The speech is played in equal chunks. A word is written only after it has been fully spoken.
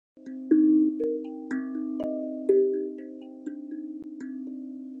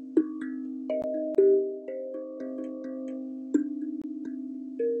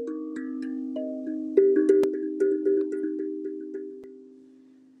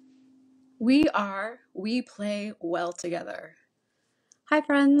We play well together. Hi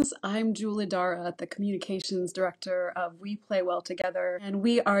friends, I'm Joule L'Adara, the communications director of We Play Well Together, and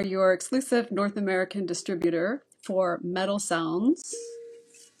we are your exclusive North American distributor for metal sounds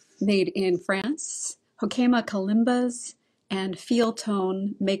made in France, Hokkema kalimbas, and feel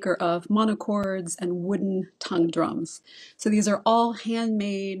tone maker of monochords and wooden tongue drums. So these are all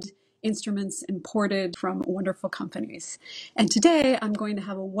handmade instruments imported from wonderful companies. And today I'm going to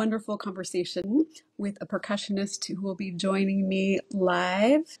have a wonderful conversation with a percussionist who will be joining me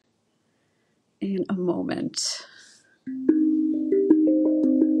live in a moment.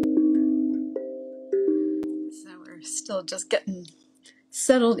 So we're still just getting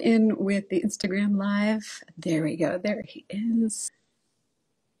settled in with the Instagram live. There we go. There he is.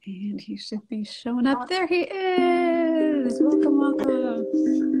 And he should be showing up. There he is. Welcome, welcome.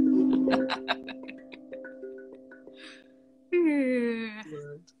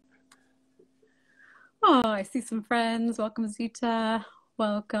 Oh, I see some friends. Welcome, Zita.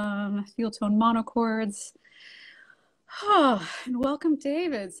 Welcome, Feel Tone Monochords. Oh, and welcome,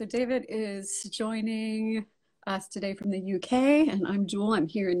 David. So David is joining us today from the UK, and I'm Joule. I'm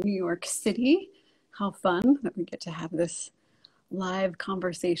here in New York City. How fun that we get to have this live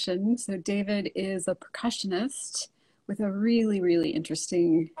conversation. So David is a percussionist with a really, really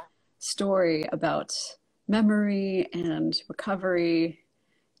interesting story about memory and recovery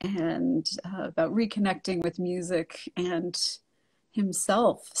and about reconnecting with music and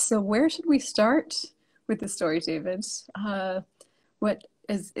himself. So where should we start with the story, David? What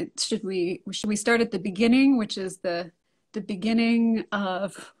is it? Should we start at the beginning, which is the beginning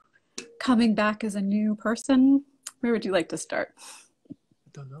of coming back as a new person? Where would you like to start? I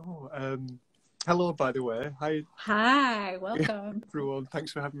don't know. Hello, by the way. Hi. Hi, welcome. Everyone,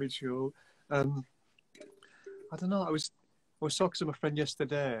 thanks for having me, Joule. I don't know. I was talking to my friend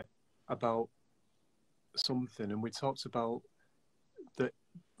yesterday about something, and we talked about that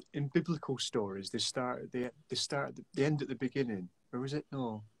in biblical stories they end at the beginning, or is it?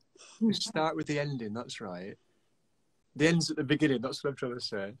 No, they start with the ending. That's right. The end's at the beginning. That's what I'm trying to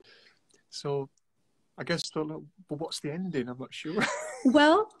say. So I guess, but what's the ending? I'm not sure.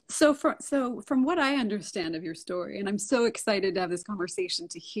 Well, so from what I understand of your story, and I'm so excited to have this conversation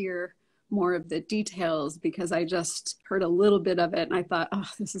to hear more of the details, because I just heard a little bit of it and I thought, oh,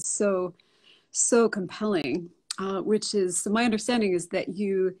 this is so compelling. Which is, so my understanding is that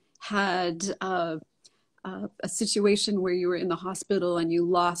you had a situation where you were in the hospital and you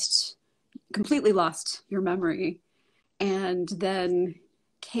completely lost your memory, and then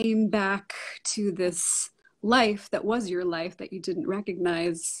came back to this life that was your life that you didn't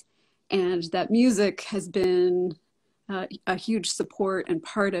recognize, and that music has been a huge support and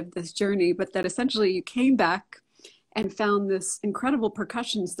part of this journey, but that essentially you came back and found this incredible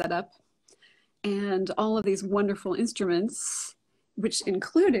percussion setup and all of these wonderful instruments, which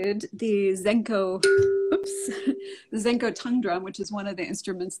included the Zenko tongue drum, which is one of the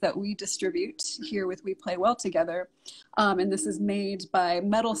instruments that we distribute here with We Play Well Together. And this is made by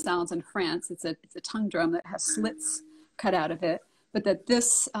Metalsounds in France. It's a tongue drum that has slits cut out of it, but that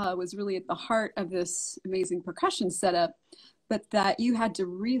this was really at the heart of this amazing percussion setup, but that you had to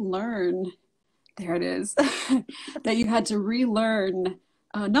relearn, there it is, that you had to relearn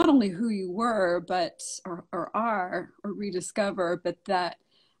not only who you were, but or rediscover, but that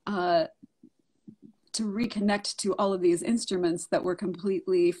to reconnect to all of these instruments that were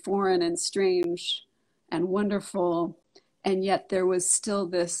completely foreign and strange and wonderful, and yet there was still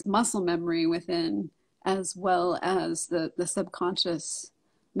this muscle memory within, as well as the subconscious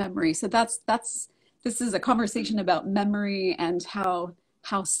memory. So this is a conversation about memory and how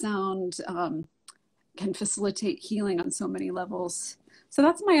sound can facilitate healing on so many levels. So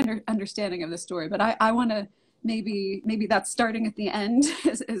that's my understanding of the story. But I want to maybe that's starting at the end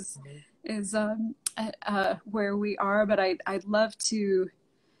is where we are. But I'd love to,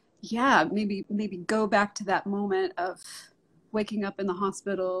 yeah, maybe go back to that moment of waking up in the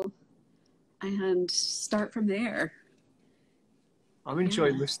hospital and start from there. I'm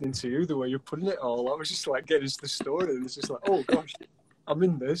enjoying listening to you, the way you're putting it all. I was just like getting into the story, and it's just like, oh gosh, I'm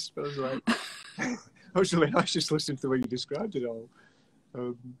in this. But I was like, it was really nice just listening to the way you described it all.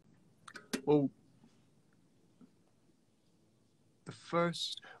 Well,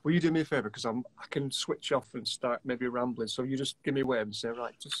 will you do me a favor, because I can switch off and start maybe rambling, so you just give me a wave and say,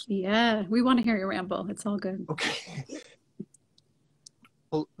 right, just... Yeah, we want to hear you ramble. It's all good. Okay.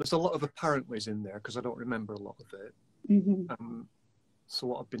 Well, there's a lot of apparentlys in there because I don't remember a lot of it. Mm-hmm. So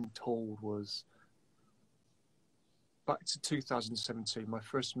what I've been told was, back to 2017, my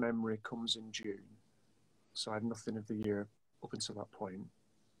first memory comes in June, so I had nothing of the year up until that point.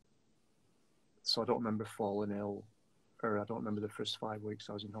 so I don't remember falling ill, or I don't remember the first 5 weeks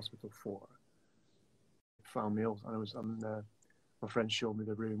I was in hospital for. Found me ill, and my friend showed me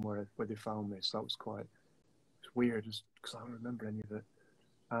the room where they found me, so that was quite weird, just because I don't remember any of it.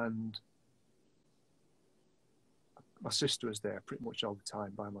 And my sister was there pretty much all the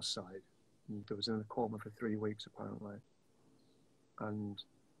time by my side. And I was in a coma for 3 weeks apparently, and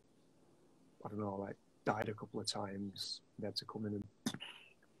I don't know, like died a couple of times. They had to come in and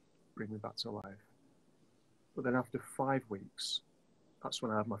bring me back to life. But then after 5 weeks, that's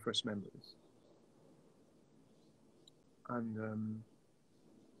when I had my first memories. And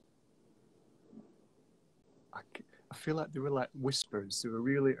I feel like they were like whispers. They were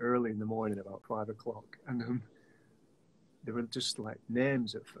really early in the morning, about 5 o'clock, and they were just like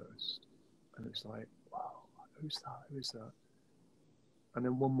names at first. And it's like, wow, who's that? Who's that? And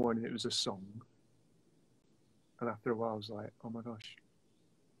then one morning it was a song. And after a while I was like, oh my gosh,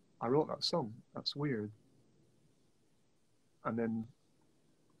 I wrote that song. That's weird. And then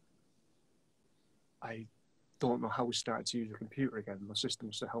I don't know how we started to use the computer again. My sister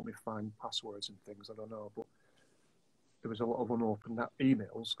must have helped me find passwords and things, I don't know. But there was a lot of unopened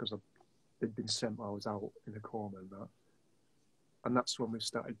emails because they'd been sent while I was out in a coma and that. And that's when I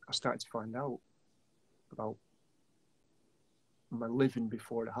started to find out about my living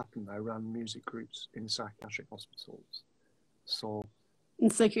before it happened. I ran music groups in psychiatric hospitals. So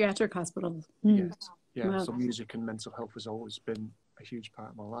in psychiatric hospitals. Yes. Yeah. Wow. So music and mental health has always been a huge part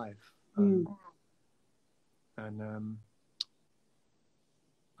of my life. And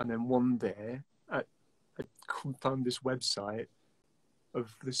then one day I found this website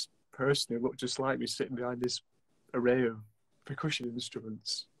of this person who looked just like me sitting behind this array of percussion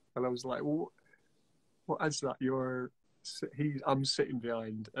instruments, and I was like, well, what is that I'm sitting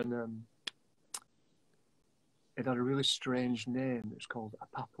behind? And it had a really strange name. It's called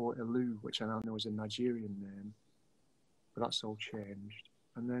Apapo Elu, which I now know is a Nigerian name, but that's all changed.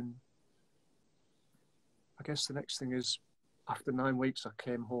 And then I guess the next thing is, after 9 weeks I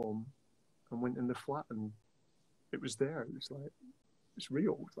came home and went in the flat, and it was there. It was like, it's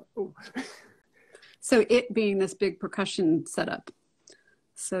real. It was like, oh. So it being this big percussion setup.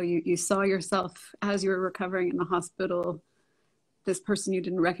 So you saw yourself as you were recovering in the hospital, this person you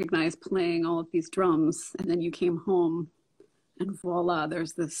didn't recognize playing all of these drums, and then you came home and voila,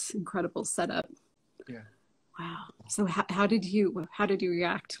 there's this incredible setup. Yeah. Wow. So how did you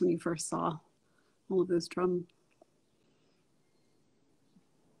react when you first saw all of those drums?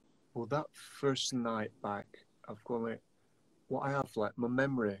 Well, that first night back, I've gone like, what I have, like my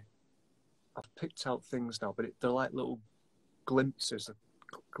memory, I've picked out things now, but they're like little glimpses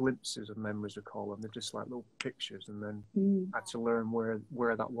of memories, we call them. They're just like little pictures, and then I had to learn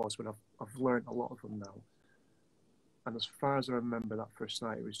where that was, but I've learned a lot of them now. And as far as I remember that first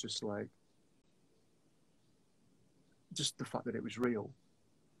night, it was just like, just the fact that it was real.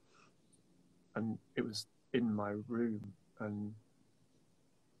 And it was in my room,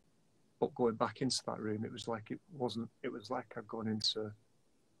 but going back into that room, it was like it was like I'd gone into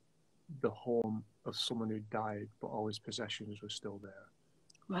the home of someone who died, but all his possessions were still there.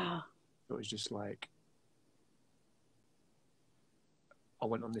 Wow. So it was just like, I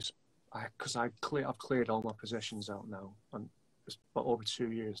went on this, because I've cleared all my possessions out now, and it's about over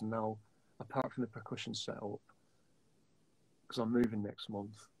 2 years, and now, apart from the percussion setup, because I'm moving next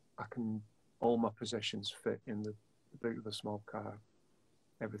month, all my possessions fit in the boot of a small car.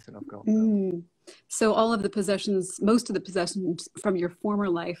 Everything I've got now. So all of the possessions, most of the possessions from your former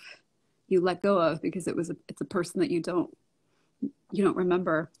life, you let go of because it's a person that you don't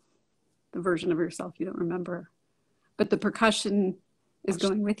remember, the version of yourself you don't remember, but the percussion is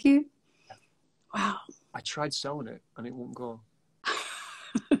going with you. Wow. I tried selling it and it won't go.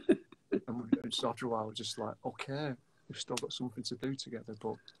 And just after a while, just like, okay, we've still got something to do together,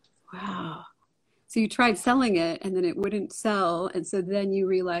 but wow. So you tried selling it and then it wouldn't sell. And so then you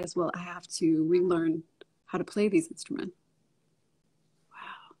realized, well, I have to relearn how to play these instruments.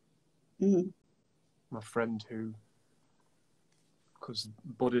 Wow. Mm-hmm. My friend because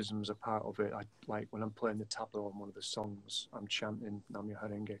Buddhism's a part of it, I like when I'm playing the tabla on one of the songs, I'm chanting Namyo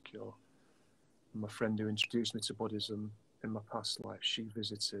Horenge Kyo. And my friend who introduced me to Buddhism in my past life, she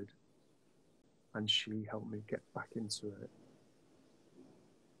visited and she helped me get back into it.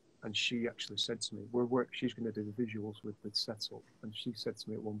 And she actually said to me, she's going to do the visuals with the setup. And she said to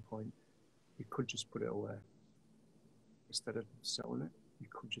me at one point, you could just put it away. Instead of selling it, you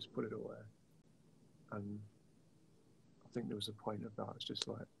could just put it away. And I think there was a point of that. It's just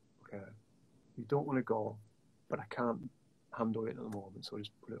like, okay, you don't want to go, but I can't handle it at the moment, so I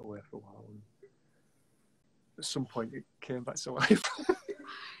just put it away for a while. And at some point, it came back to life.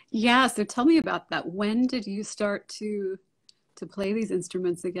 Yeah, so tell me about that. When did you start to play these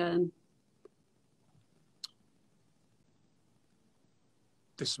instruments again?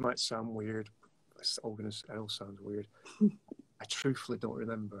 This might sound weird. It all sounds weird. I truthfully don't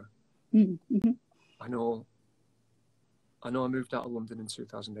remember. Mm-hmm. I know I moved out of London in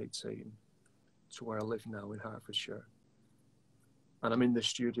 2018 to where I live now in Hertfordshire. And I'm in the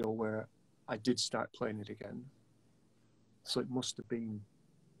studio where I did start playing it again. So it must have been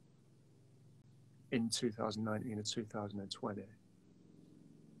in 2019 or 2020.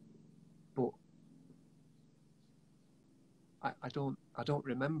 But I don't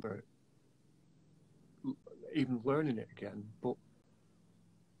remember even learning it again. But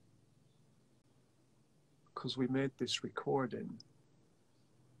because we made this recording,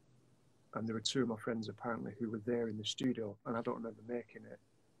 and there were two of my friends apparently who were there in the studio, and I don't remember making it.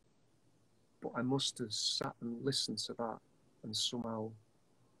 But I must have sat and listened to that and somehow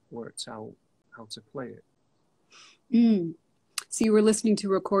worked out how to play it. Mm. So you were listening to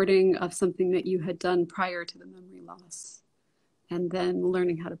a recording of something that you had done prior to the memory loss, and then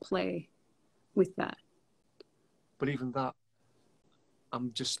learning how to play with that. But even that,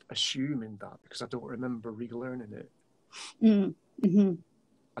 I'm just assuming that because I don't remember relearning it. Mm-hmm.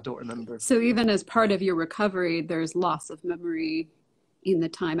 I don't remember. So even as part of your recovery, there's loss of memory in the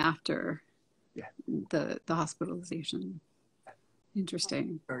time after the hospitalization.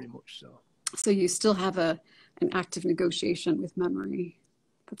 Interesting. Very much so. So you still have an active negotiation with memory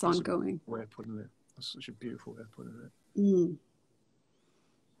that's ongoing. A way of putting it. That's such a beautiful way of putting it. Mm.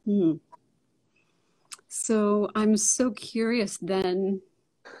 Mm. So I'm so curious then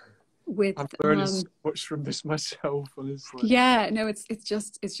with I'm learning so much from this myself, honestly. Yeah, no, it's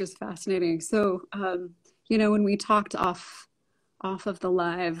just fascinating. So when we talked off of the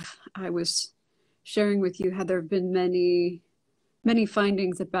live, I was sharing with you how there have been many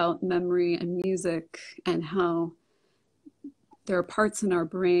findings about memory and music, and how there are parts in our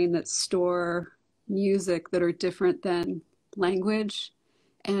brain that store music that are different than language.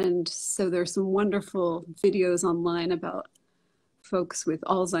 And so there's some wonderful videos online about folks with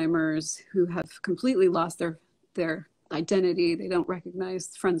Alzheimer's who have completely lost their identity. They don't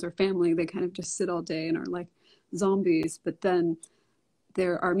recognize friends or family. They kind of just sit all day and are like zombies. But then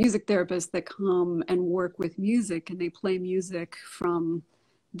there are music therapists that come and work with music, and they play music from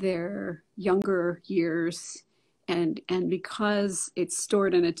their younger years. And because it's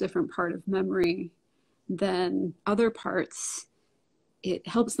stored in a different part of memory than other parts, it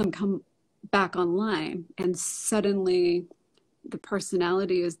helps them come back online, and suddenly the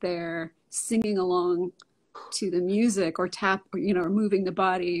personality is there singing along to the music, or or moving the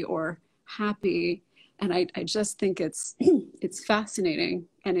body, or happy. And I just think it's fascinating.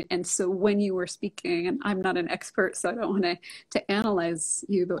 And so when you were speaking, and I'm not an expert, so I don't want to analyze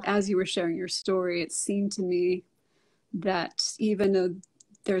you, but as you were sharing your story, it seemed to me that even though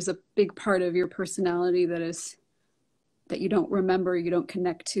there's a big part of your personality that you don't remember, you don't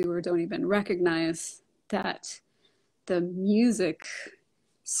connect to, or don't even recognize, that the music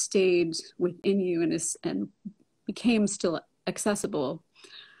stayed within you and became still accessible.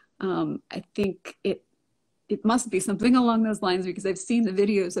 I think it must be something along those lines, because I've seen the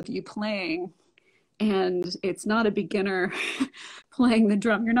videos of you playing, and it's not a beginner playing the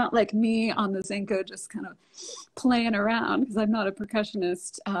drum. You're not like me on the Zenko just kind of playing around, because I'm not a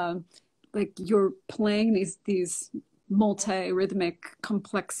percussionist. Like, you're playing these multi-rhythmic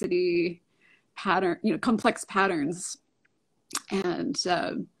complexity complex patterns. And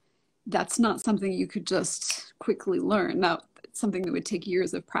that's not something you could just quickly learn. Now, it's something that would take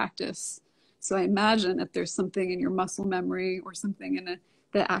years of practice. So I imagine that there's something in your muscle memory, or something in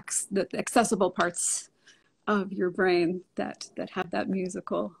the accessible parts of your brain that have that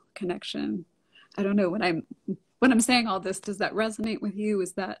musical connection. I don't know, when I'm saying all this, does that resonate with you?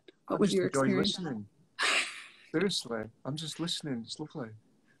 Is that what was your experience? Listening. Seriously, I'm just listening. It's lovely.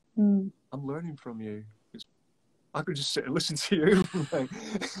 Mm. I'm learning from you. I could just sit and listen to you.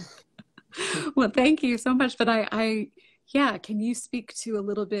 Well, thank you so much. But can you speak to a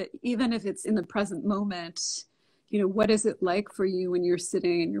little bit, even if it's in the present moment, what is it like for you when you're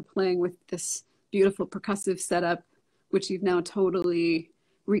sitting and you're playing with this beautiful percussive setup, which you've now totally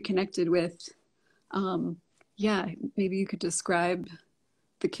reconnected with? Maybe you could describe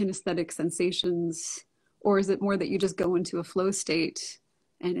the kinesthetic sensations, or is it more that you just go into a flow state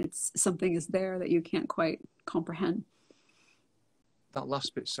and it's something is there that you can't quite comprehend? That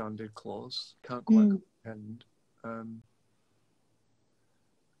last bit sounded close. Can't quite comprehend.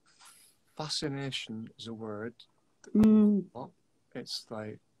 Fascination is a word. It's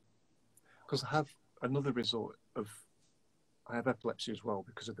like, because I have another result of I have epilepsy as well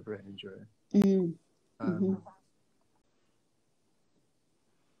because of the brain injury. Mm-hmm.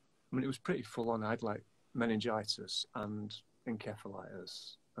 I mean, it was pretty full on. I had like meningitis and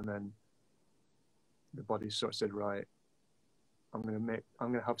encephalitis, and then the body sort of said, right, we're going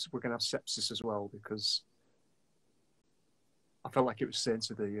to have sepsis as well, because I felt like it was saying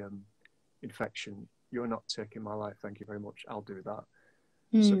to the infection, you're not taking my life, thank you very much, I'll do that.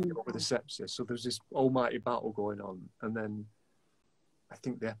 So I came up with a sepsis. So there's this almighty battle going on, and then I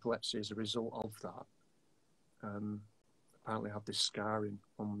think the epilepsy is a result of that. Apparently I have this scarring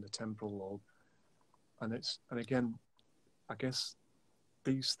on the temporal lobe, and again, I guess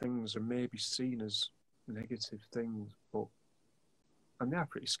these things are maybe seen as negative things, and they are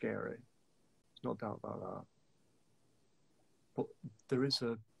pretty scary. There's no doubt about that. But there is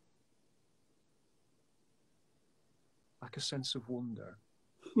a sense of wonder,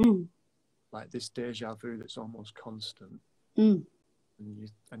 like this deja vu that's almost constant, and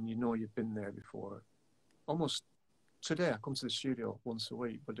you know you've been there before. Almost today, I come to the studio once a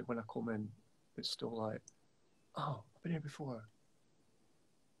week, but when I come in, it's still like, oh, I've been here before,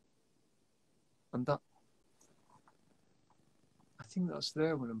 and that, I think that's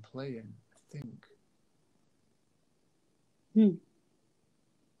there when I'm playing. I think.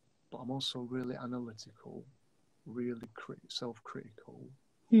 But I'm also really analytical, really self-critical.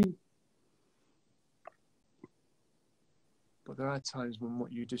 But there are times when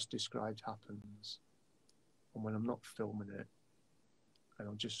what you just described happens, and when I'm not filming it, and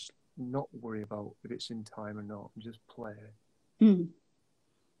I'll just not worry about if it's in time or not, and just play. And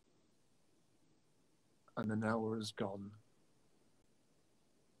an hour has gone,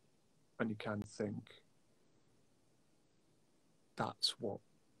 and you can think, that's what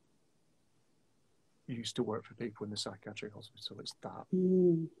used to work for people in the psychiatric hospital. It's that,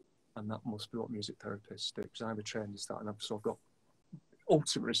 and that must be what music therapists do, because I'm a trained as that, and I've got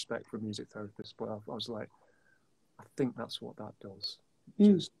ultimate respect for music therapists. But I was like, I think that's what that does.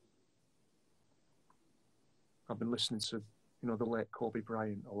 Just, I've been listening to, the late Kobe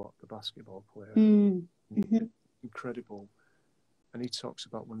Bryant a lot, the basketball player. Incredible. And he talks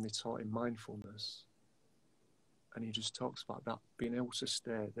about when they taught him mindfulness, and he just talks about that, being able to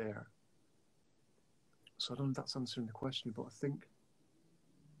stay there. So I don't know if that's answering the question, but I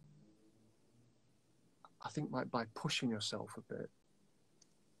think like by pushing yourself a bit,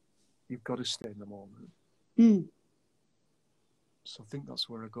 you've got to stay in the moment. So I think that's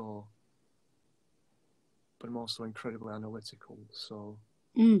where I go. But I'm also incredibly analytical, so.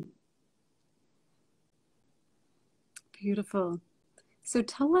 Beautiful. So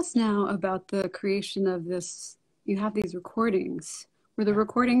tell us now about the creation of this. You have these recordings. Were the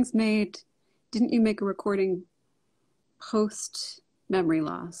recordings made, didn't you make a recording post memory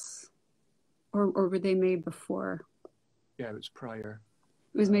loss? Or were they made before? Yeah, it was prior.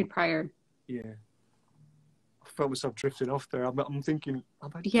 It was made prior. Yeah. I felt myself drifting off there. I'm thinking,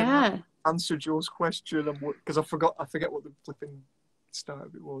 have I answered Joe's question? Because I forget what the flipping start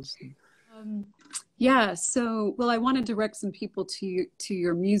of it was. So, well, I want to direct some people to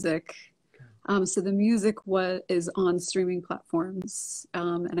your music. So the music is on streaming platforms,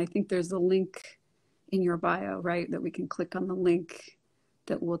 and I think there's a link in your bio, right, that we can click on the link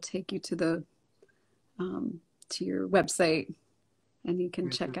that will take you to your website, and you can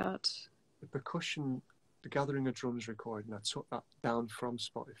check out the percussion, the Gathering of Drums recording. I took that down from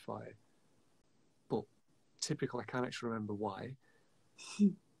Spotify, but typically I can't actually remember why.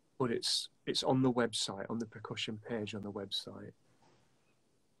 But it's on the website, on the percussion page on the website.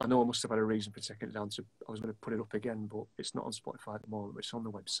 I know I must have had a reason for taking it down. I was going to put it up again, but it's not on Spotify at the moment. But it's on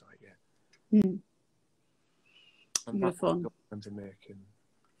the website, yeah. And beautiful. That's what I'm making.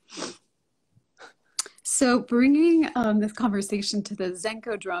 So bringing this conversation to the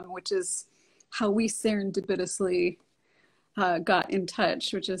Zenko drum, which is how we serendipitously got in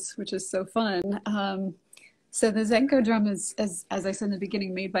touch, which is so fun. So the Zenko drum is, as I said in the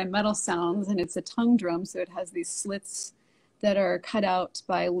beginning, made by metalsounds, and it's a tongue drum. So it has these slits that are cut out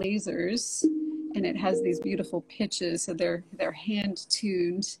by lasers, and it has these beautiful pitches. So they're hand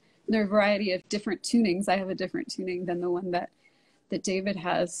tuned. There are a variety of different tunings. I have a different tuning than the one that David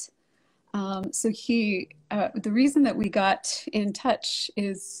has. So the reason that we got in touch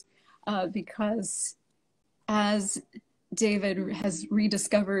is because as David has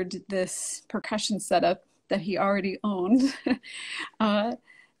rediscovered this percussion setup that he already owned,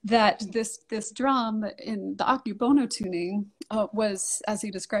 that this drum in the Occubono tuning was, as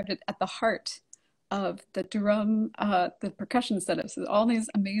he described it, at the heart of the drum, the percussion setup. So all these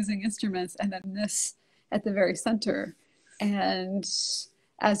amazing instruments, and then this at the very center. And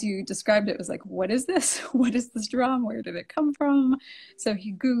as you described it, was like, what is this? What is this drum? Where did it come from? So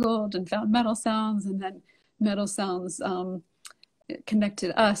he Googled and found metal sounds, and then metal sounds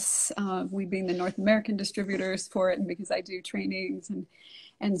connected us, we being the North American distributors for it, and because I do trainings,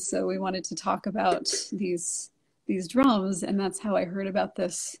 and so we wanted to talk about these drums, and that's how I heard about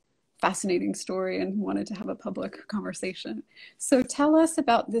this fascinating story and wanted to have a public conversation. So tell us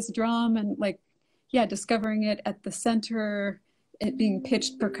about this drum and like, yeah, discovering it at the center, it being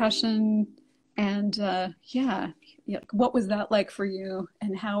pitched percussion, and yeah, what was that like for you,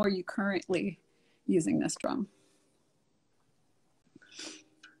 and how are you currently using this drum?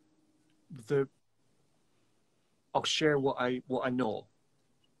 I'll share what I know,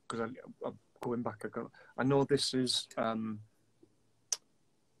 because I'm going back. I know this is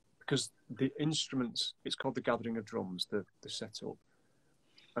because the instruments, it's called the Gathering of Drums, the setup,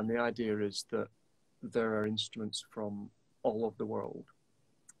 and the idea is that there are instruments from all over the world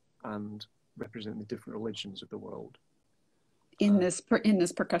and representing the different religions of the world. In this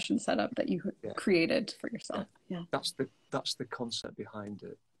percussion setup that you created for yourself, that's the concept behind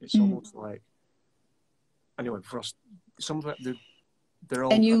it. It's almost like, anyway, for us, some of it, they're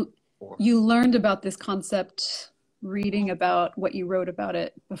all. And you learned about this concept reading about what you wrote about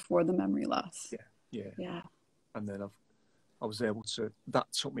it before the memory loss. Yeah. And then I was able to.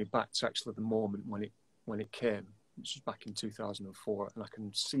 That took me back to actually the moment when it came, which was back in 2004, and I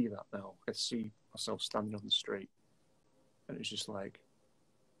can see that now. I see myself standing on the street, and it's just like,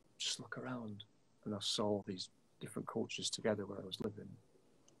 just look around, and I saw these different cultures together where I was living,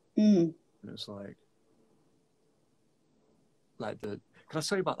 and it's like can I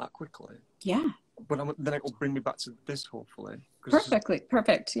tell you about that quickly? Yeah. But then it will bring me back to this, hopefully.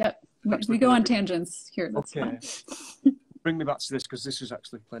 Perfect. Yeah. We go on tangents here. That's okay. Bring me back to this, because this has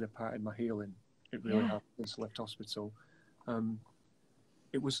actually played a part in my healing. It really has since I left hospital.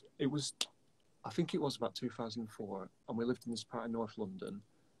 It was. I think it was about 2004, and we lived in this part of North London.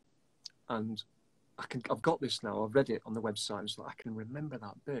 And I've got this now. I've read it on the website, and so I can remember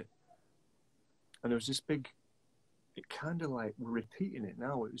that bit. And there was this big. It kind of like, we're repeating it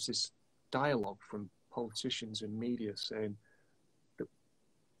now. It was this dialogue from politicians and media saying that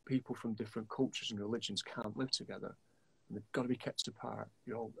people from different cultures and religions can't live together, and they've got to be kept apart.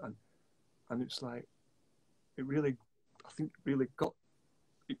 And it's like, it really, I think, it really got.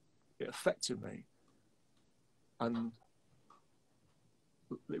 It affected me, and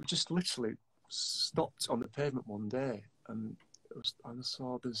it just literally stopped on the pavement one day, and I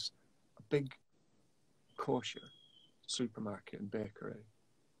saw there's a big kosher supermarket and bakery,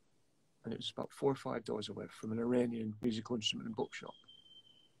 and it was about 4 or 5 doors away from an Iranian musical instrument and bookshop.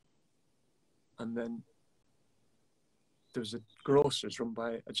 And then there was a grocer's run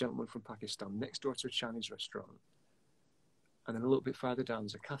by a gentleman from Pakistan next door to a Chinese restaurant. And then a little bit further down,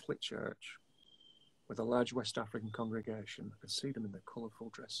 there's a Catholic church with a large West African congregation. I could see them in their colourful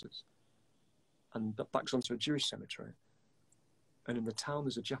dresses. And that backs onto a Jewish cemetery. And in the town,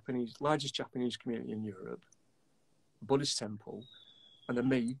 there's a largest Japanese community in Europe, a Buddhist temple, and then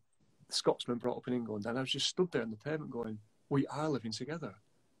me, the Scotsman brought up in England. And I was just stood there on the pavement going, we are living together.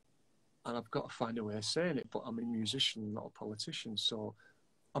 And I've got to find a way of saying it, but I'm a musician, not a politician. So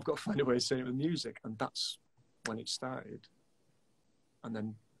I've got to find a way of saying it with music. And that's when it started. And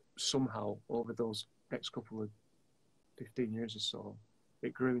then somehow, over those next couple of 15 years or so,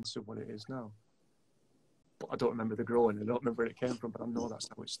 it grew into what it is now. But I don't remember the growing. I don't remember where it came from, but I know that's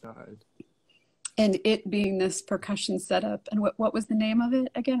how it started. And it being this percussion setup, and what was the name of it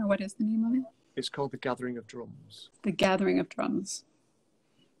again, or what is the name of it? It's called the Gathering of Drums. The Gathering of Drums.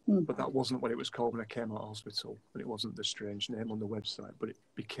 But that wasn't what it was called when I came out of hospital, and it wasn't the strange name on the website, but it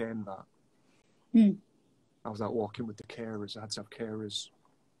became that. I was out walking with the carers. I had to have carers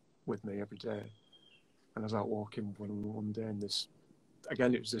with me every day. And I was out walking one day, and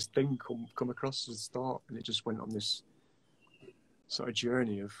it was this thing come across as a thought, and it just went on this sort of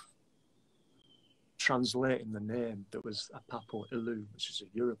journey of translating the name that was a Papo Ilu, which is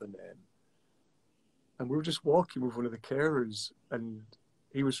a Yoruba name. And we were just walking with one of the carers, and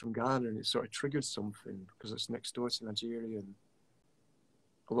he was from Ghana, and it sort of triggered something, because it's next door to Nigeria, and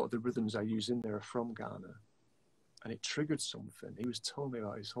a lot of the rhythms I use in there are from Ghana. And it triggered something. He was telling me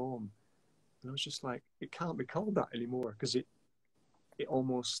about his home. And I was just like, it can't be called that anymore, because it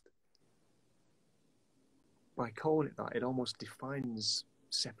almost, by calling it that, it almost defines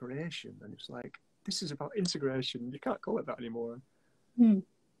separation. And it's like, this is about integration. You can't call it that anymore.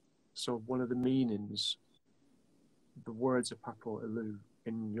 So one of the meanings, the words of Papo Ilu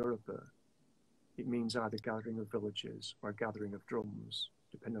in Yoruba, it means either gathering of villages or gathering of drums,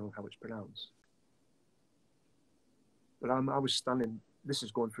 depending on how it's pronounced. But I was standing this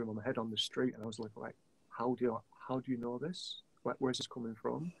is going through my head on the street, and I was like, how do you know this? Like, where's this coming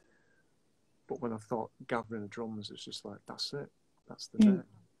from? But when I thought gathering the drums, it's just like, that's it, that's the bit.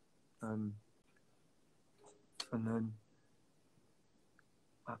 And then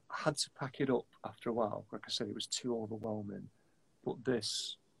I had to pack it up after a while. Like I said, it was too overwhelming. But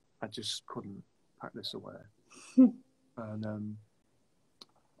this, I just couldn't pack this away. And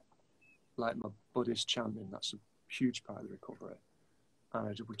like my buddies chanting, that's a huge part of the recovery. And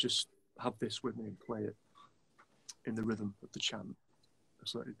I would just have this with me and play it in the rhythm of the chant.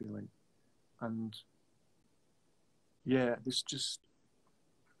 That's what it'd be like. And yeah, this just,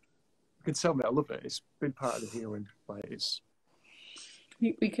 you can tell me I love it. It's a big part of the healing. Like, it's,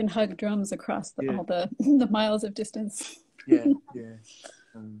 we can hug drums across all the miles of distance. Yeah.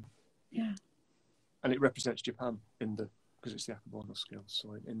 Yeah. And it represents Japan because it's the akebano scale.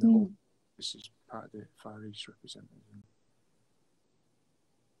 So in the whole, this is part of the Far East represented.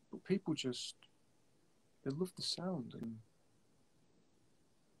 But people just, they love the sound. And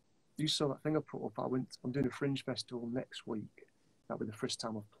you saw that thing I put up. I'm doing a Fringe Festival next week. That'll be the first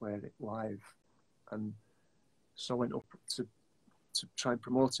time I've played it live. And so I went up to try and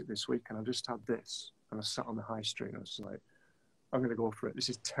promote it this week, and I just had this, and I sat on the high street, and I was like, I'm going to go for it. This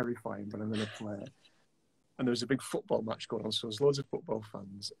is terrifying, but I'm going to play it. And there was a big football match going on, so there's loads of football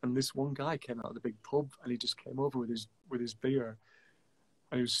fans. And this one guy came out of the big pub, and he just came over with his beer,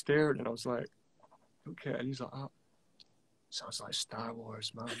 and he was staring, and I was like, okay. And he's like, oh, sounds like Star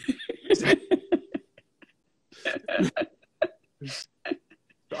Wars, man.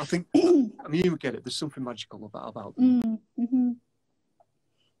 But I think, I mean, you get it. There's something magical about them.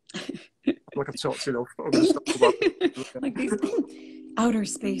 Like I've talked enough, but I'm going to stop about like these outer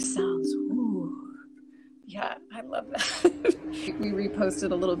space sounds. Ooh. Yeah, I love that. We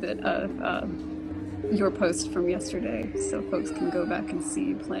reposted a little bit of your post from yesterday, so folks can go back and see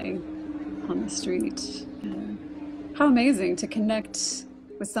you playing on the street. How amazing to connect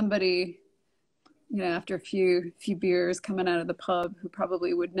with somebody, after a few beers coming out of the pub, who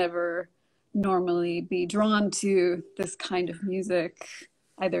probably would never normally be drawn to this kind of music,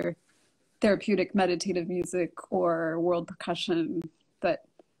 either therapeutic meditative music or world percussion, but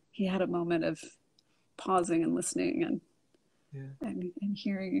he had a moment of pausing and listening and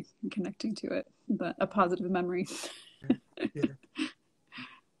hearing and connecting to it, but a positive memory.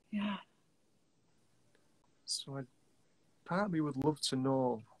 Yeah. So part of me would love to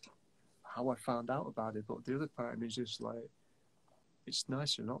know how I found out about it, but the other part of me is just like, it's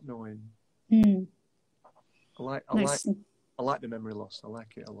nicer not knowing. I like the memory loss. I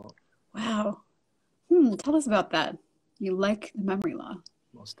like it a lot. Wow. Tell us about that. You like the memory loss?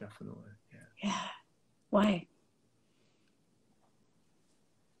 Most definitely, yeah. Why?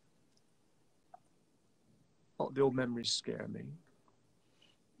 The old memories scare me.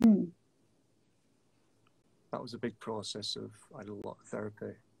 That was a big process I did a lot of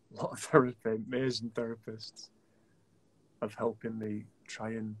therapy, amazing therapists, of helping me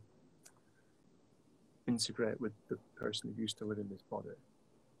try and integrate with the person who used to live in this body,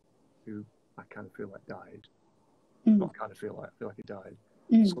 who I kind of feel like died. Not kind of feel like, I feel like he died.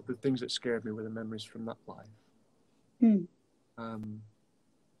 So the things that scared me were the memories from that life.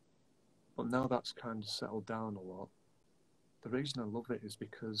 But now that's kind of settled down a lot. The reason I love it is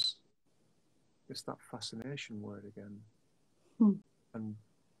because it's that fascination word again. And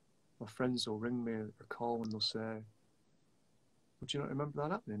my friends will ring me or call and they'll say, would you not remember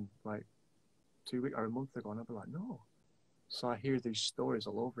that happening like 2 weeks or a month ago? And I'll be like, no. So I hear these stories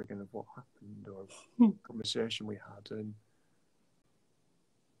all over again of what happened or conversation we had, and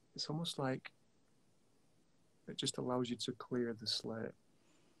it's almost like it just allows you to clear the slate.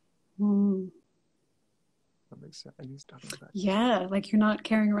 That makes sense. Yeah, like you're not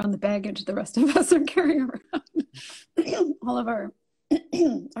carrying around the baggage the rest of us are carrying around. All of our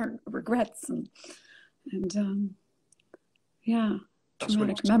regrets and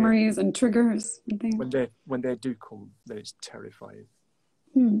traumatic memories and triggers and things. When they do come, then it's terrifying.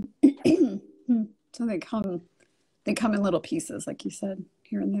 So they come in little pieces, like you said,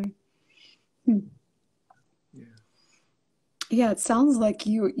 here and there. Yeah, it sounds like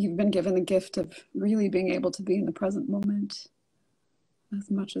you've been given the gift of really being able to be in the present moment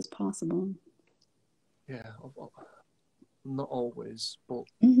as much as possible. Yeah, not always, but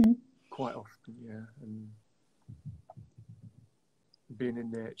quite often, yeah. And being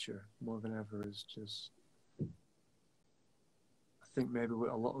in nature more than ever is just, I think maybe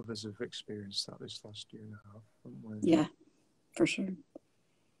a lot of us have experienced that this last year and a half, haven't we? Yeah, for sure.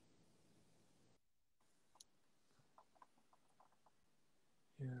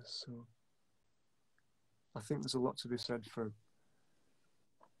 Yeah, so I think there's a lot to be said for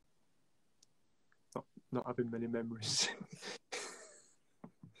not having many memories.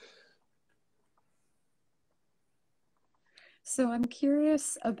 So I'm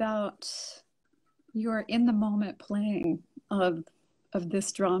curious about your in the moment playing of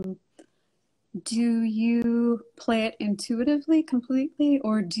this drum. Do you play it intuitively completely,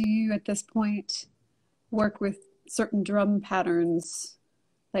 or do you at this point work with certain drum patterns,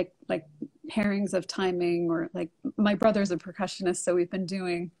 like pairings of timing, or like my brother's a percussionist, so we've been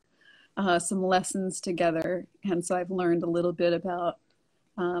doing some lessons together, and so I've learned a little bit about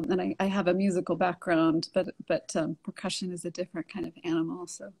and I have a musical background, but percussion is a different kind of animal.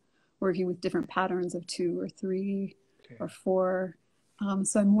 So working with different patterns of 2 or 3 or 4.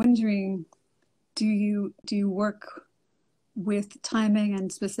 So I'm wondering, do you work with timing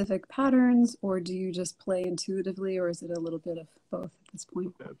and specific patterns, or do you just play intuitively, or is it a little bit of both at this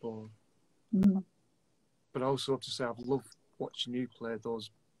point? A bit of both. Mm-hmm. But I also have to say, I've loved watching you play those.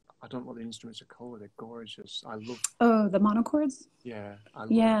 I don't know what the instruments are called. They're gorgeous. I love. Oh, the monochords? Yeah, I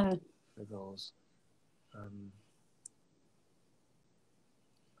love those.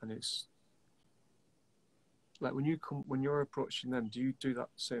 And it's like when you're approaching them, do you do that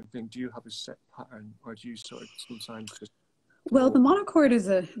same thing? Do you have a set pattern, or do you sort of sometimes just? Well, the monochord is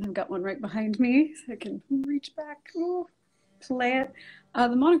I've got one right behind me, so I can reach back, play it.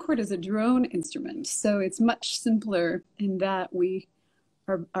 The monochord is a drone instrument, so it's much simpler in that we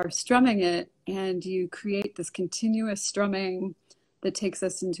are strumming it, and you create this continuous strumming that takes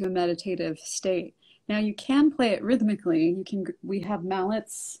us into a meditative state. Now you can play it rhythmically. We have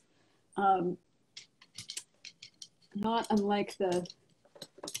mallets, not unlike the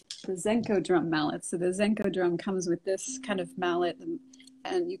Zenko drum mallet. So the Zenko drum comes with this kind of mallet,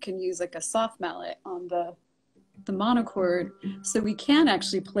 and you can use like a soft mallet on the monochord. So we can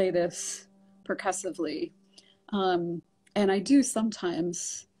actually play this percussively. And I do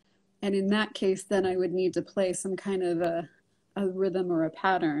sometimes. And in that case, then I would need to play some kind of a rhythm or a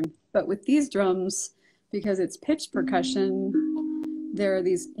pattern. But with these drums, because it's pitched percussion, there are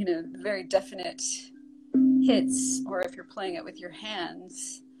these, very definite hits, or if you're playing it with your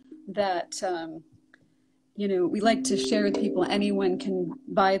hands, that, we like to share with people. Anyone can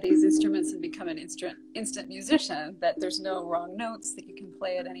buy these instruments and become an instant musician, that there's no wrong notes, that you can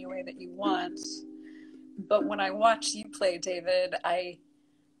play it any way that you want. But when I watch you play, David, I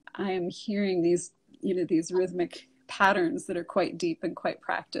am hearing these rhythmic patterns that are quite deep and quite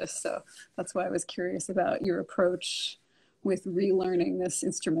practiced. So that's why I was curious about your approach with relearning this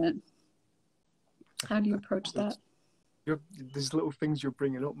instrument. How do you approach that? There's little things you're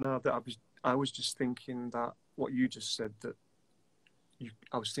bringing up now that I was just thinking that what you just said, that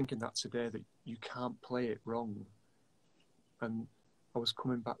I was thinking that today, that you can't play it wrong. And I was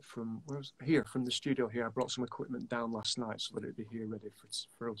coming back from from the studio here. I brought some equipment down last night so that it'd be here ready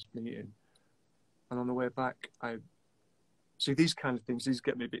for us meeting. And on the way back, I see these kind of things. These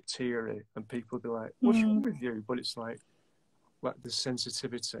get me a bit teary, and people be like, "What's wrong with you?" But it's like the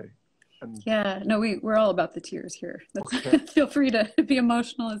sensitivity. And yeah, no, we're all about the tears here. Okay. Feel free to be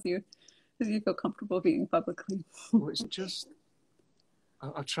emotional as you feel comfortable being publicly. Well, it's just.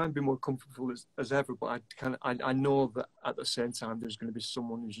 I try and be more comfortable as ever, but I know that at the same time there's going to be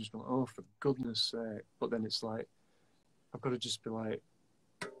someone who's just going, "Oh, for goodness sake!" But then it's like I've got to just be like,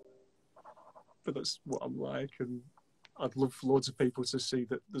 "But that's what I'm like," and I'd love loads of people to see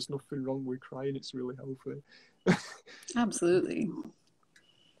that there's nothing wrong with crying. It's really healthy. Absolutely.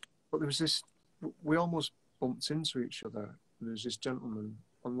 But there was this. We almost bumped into each other. There was this gentleman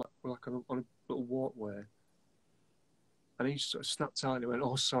on a little walkway. And he sort of snapped out and he went,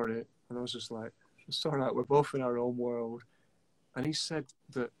 "Oh, sorry." And I was just like, "It's all right, we're both in our own world." And he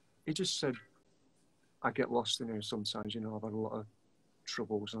just said, "I get lost in here sometimes, I've had a lot of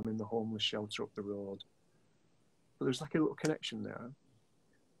troubles. I'm in the homeless shelter up the road." But there's like a little connection there.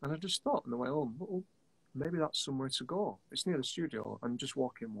 And I just thought, and I went, "Oh, well, maybe that's somewhere to go. It's near the studio." And just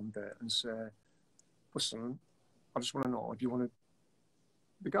walk in one day and say, "Listen, I just want to know if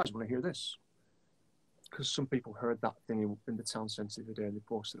the guys want to hear this." Because some people heard that thing in the town centre the other day and they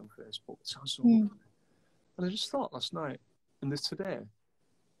posted it on Facebook. It sounds so lovely. And I just thought last night and this today,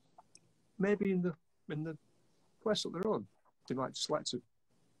 maybe in the place up the road, they might just like to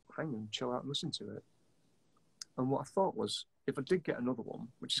hang and chill out and listen to it. And what I thought was, if I did get another one,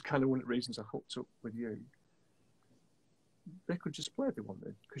 which is kind of one of the reasons I hooked up with you, they could just play if they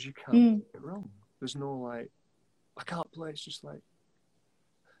wanted, because you can't get it wrong. There's no like, I can't play. It's just like.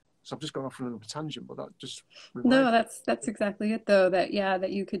 So I've just gone off on another tangent, but that just no, that's exactly it though. That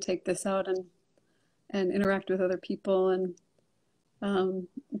you could take this out and interact with other people, and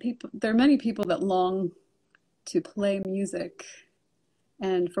there are many people that long to play music,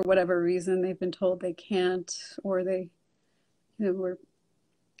 and for whatever reason they've been told they can't, or they, were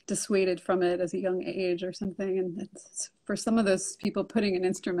dissuaded from it as a young age or something. And it's, for some of those people, putting an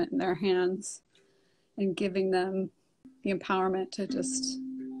instrument in their hands and giving them the empowerment to just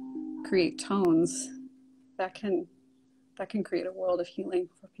create tones, that can create a world of healing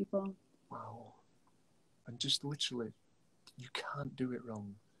for people. Wow. And just literally, you can't do it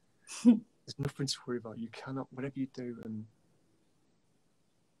wrong. There's nothing to worry about. You cannot, whatever you do. And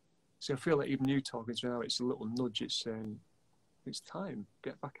so I feel like even you talking to me now, it's a little nudge. It's saying, it's time.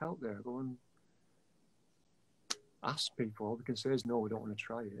 Get back out there. Go and ask people. All we can say is, no, we don't want to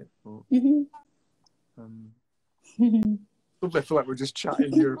try it. But, I feel like we're just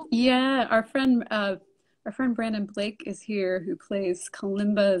chatting here. Yeah, our friend Brandon Blake is here, who plays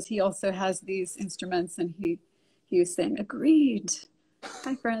kalimbas. He also has these instruments, and he was saying, agreed.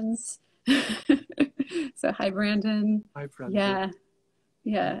 Hi, friends. So hi, Brandon. Hi, Brandon.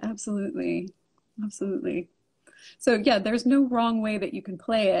 Yeah, absolutely. So yeah, there's no wrong way that you can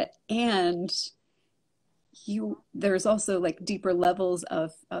play it, and there's also like deeper levels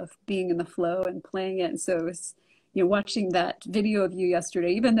of being in the flow and playing it. And so it's, watching that video of you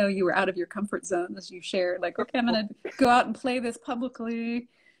yesterday, even though you were out of your comfort zone, as you shared, like, okay, I'm gonna go out and play this publicly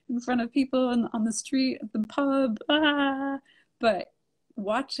in front of people on the street at the pub, but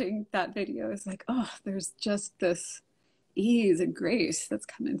watching that video is like, oh, there's just this ease and grace that's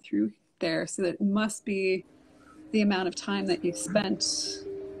coming through there. So that must be the amount of time that you've spent,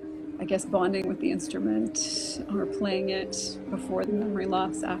 I guess, bonding with the instrument or playing it before the memory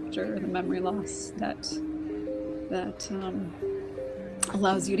loss, after the memory loss, that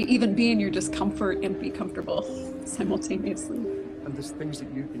allows you to even be in your discomfort and be comfortable simultaneously. And there's things that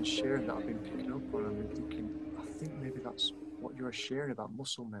you've been sharing that I've been picking up on. I've been thinking, I think maybe that's what you're sharing about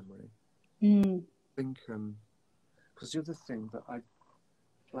muscle memory. I think, because the other thing that I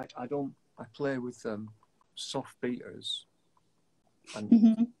play with soft beaters,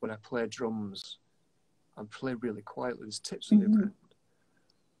 and when I play drums, I play really quietly. There's tips on the other end,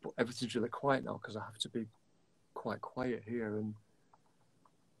 but everything's really quiet now because I have to be quite quiet here. And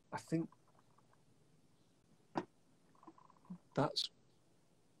I think that's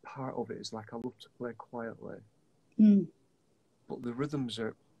part of it, is like I love to play quietly, but the rhythms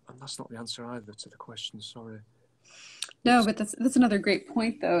are, and that's not the answer either to the question, sorry. No, but that's another great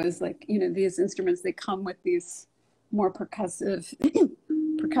point, though, is like, these instruments, they come with these more percussive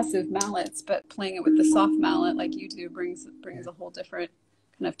mallets, but playing it with the soft mallet like you do brings a whole different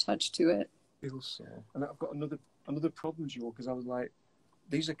kind of touch to it. Feels so. And I've got another problem, Joule, because I was like,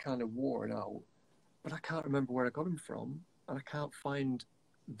 these are kind of worn out, but I can't remember where I got them from, and I can't find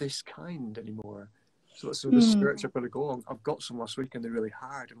this kind anymore. So that's another search I've got to go on. I've got some last week and they're really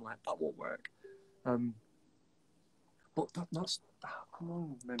hard. I'm like, that won't work. But that's come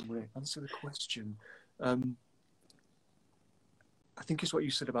on, memory, answer the question. I think it's what you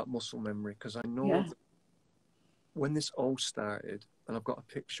said about muscle memory, because I know that when this all started, and I've got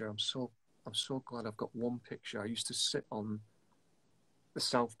a picture, I'm so glad I've got one picture. I used to sit on the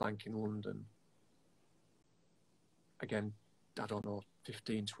South Bank in London. Again, I don't know,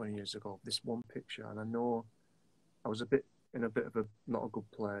 15, 20 years ago, this one picture, and I know I was in a bit of a not a good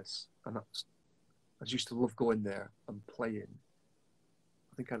place, and I used to love going there and playing.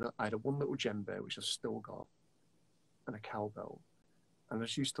 I think I had one little djembe, which I've still got, and a cowbell, and I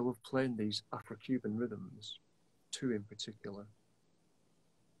just used to love playing these Afro-Cuban rhythms, two in particular.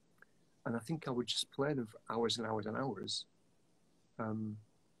 And I think I would just play them for hours and hours and hours. And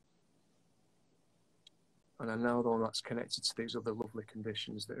I know though that's connected to these other lovely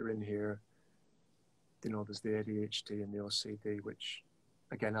conditions that are in here. There's the ADHD and the OCD, which,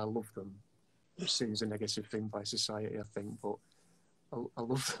 again, I love them. It's seen as a negative thing by society, I think, but I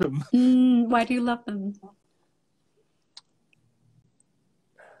love them. Why do you love them?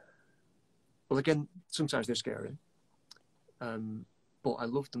 Well, again, sometimes they're scary. But I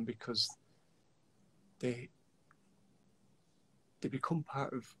love them because they become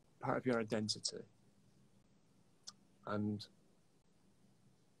part of your identity. And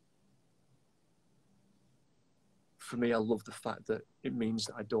for me, I love the fact that it means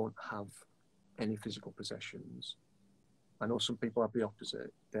that I don't have any physical possessions. I know some people have the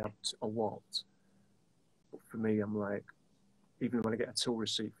opposite. They have a lot. But for me, I'm like, even when I get a tool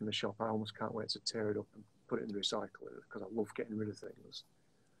receipt from the shop, I almost can't wait to tear it up and put it in the recycler, because I love getting rid of things.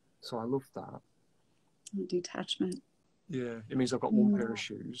 So I love that. Detachment. Yeah, it means I've got one pair of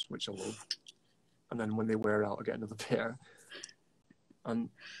shoes, which I love. And then when they wear out, I get another pair.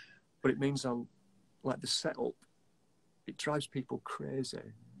 But it means I'll, like the setup, it drives people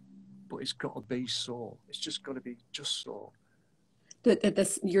crazy, but it's got to be so. It's just got to be just so.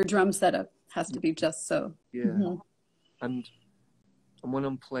 This your drum setup has to be just so. Yeah. Mm-hmm. And when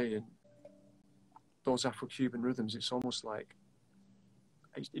I'm playing those Afro-Cuban rhythms, it's almost like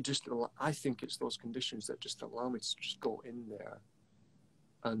I think it's those conditions that just allow me to just go in there.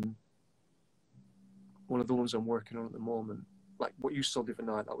 And one of the ones I'm working on at the moment, like what you saw the other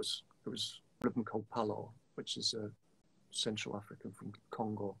night, it was a rhythm called palo, which is a Central African from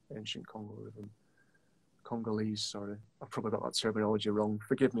Congo, ancient Congo rhythm. Congolese, sorry. I've probably got that terminology wrong.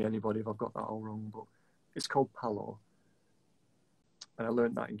 Forgive me, anybody, if I've got that all wrong, but it's called palo. And I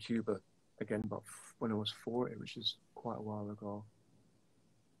learned that in Cuba, again, about when I was 40, which is quite a while ago.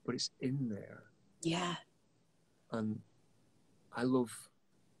 But it's in there. Yeah. And I love,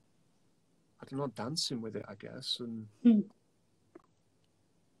 I don't know, dancing with it, I guess. And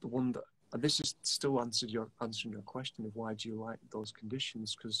the one that, and this is still answering your question of why do you like those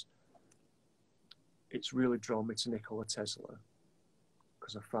conditions, because it's really drawn me to Nicola Tesla,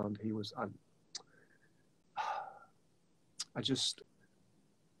 because I found he was, I just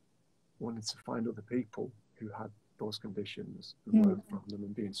wanted to find other people who had those conditions and learn from them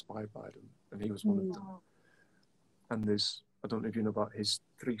and be inspired by them, and he was one of them. And there's, I don't know if you know about his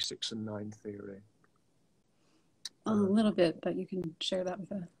 3, 6, and 9 theory. A little bit, but you can share that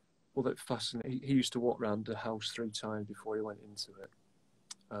with us. Well, that's fascinating. He used to walk around the house 3 times before he went into it,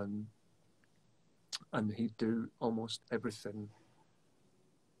 and he'd do almost everything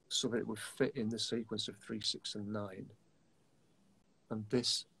so that it would fit in the sequence of 3, 6, and 9. And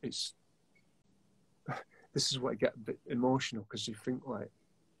this is where I get a bit emotional, because you think, like,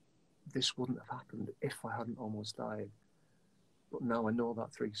 this wouldn't have happened if I hadn't almost died. But now I know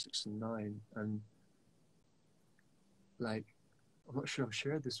that 3, 6, and 9, and like, I'm not sure I've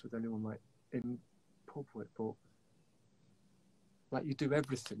shared this with anyone, like, in public, but like, you do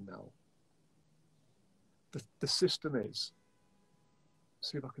everything now. The system is,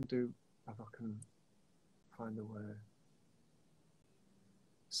 see if I can find a way.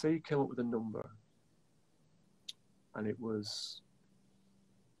 Say you came up with a number, and it was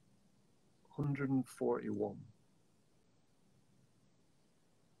 141.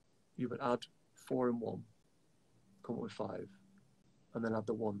 You would add 4 and 1, come up with 5, and then add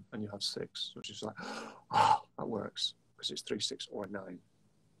the 1, and you have 6, which is like, oh, that works, because it's 3, 6, or 9.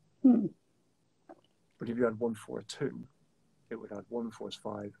 But if you had 1, 4, 2, it would add 1, 4 is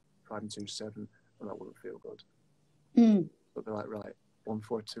 5, 5 and 2 is 7, and that wouldn't feel good. But they're like, right, 1,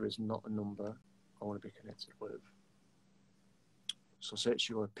 4, 2 is not a number I want to be connected with. So say it's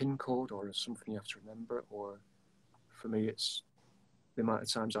your PIN code, or something you have to remember, or for me it's the amount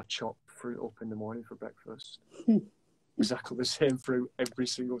of times I chop fruit up in the morning for breakfast. Exactly the same fruit every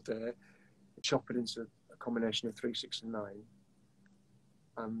single day. I chop it into a combination of 3, 6, and 9,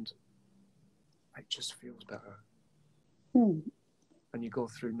 and it just feels better. And you go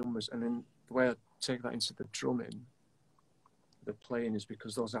through numbers, and then the way I take that into the drumming, the playing, is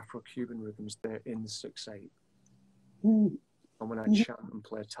because those Afro-Cuban rhythms, they're in 6/8. And when I chant and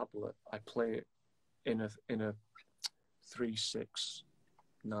play a tablet, I play it in a 3, 6,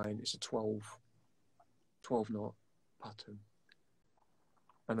 9. It's a 12 note pattern.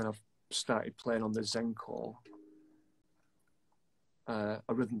 And then I've started playing on the Zenko, a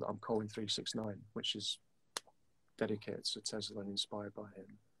rhythm that I'm calling 3, 6, 9, which is dedicated to Tesla and inspired by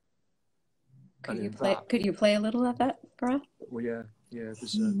him. Could you play a little of that for us? Well, yeah.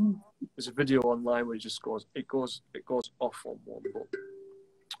 There's a video online where it goes off on one, but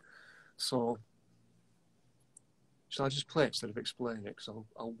so shall I just play it instead of explaining it? Because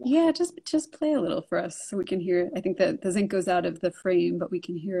I'll yeah, just play a little for us so we can hear it. I think that the Zenko's out of the frame, but we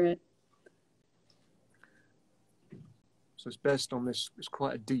can hear it. So it's based on this. It's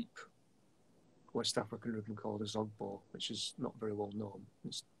quite a deep West African rhythm called a zogbo, which is not very well known.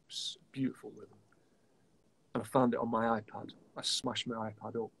 It's a beautiful rhythm. And I found it on my iPad. I smashed my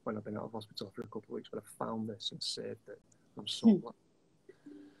iPad up when I've been out of hospital for a couple of weeks, but I found this and saved it. I'm so glad.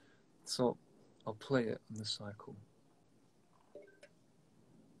 So I'll play it on the cycle.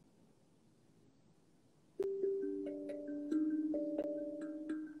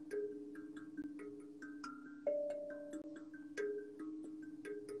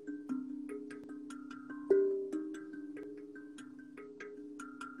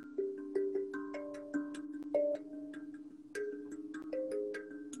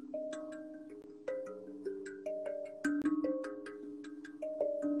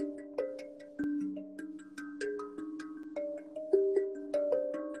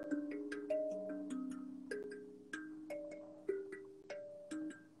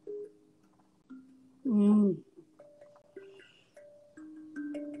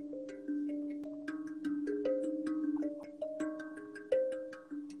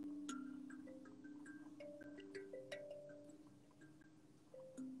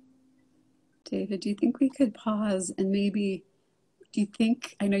 David, do you think we could pause and maybe, do you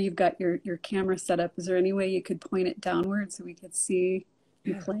think, I know you've got your camera set up. Is there any way you could point it downward so we could see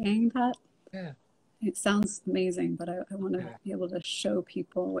you playing that? Yeah. It sounds amazing, but I want to Yeah. be able to show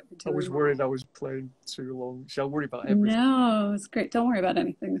people what you're I doing. was worried I was playing too long. Shall I worry about everything? No, it's great. Don't worry about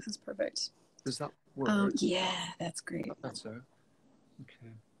anything. This is perfect. Does that work? Yeah, that's great. That's better.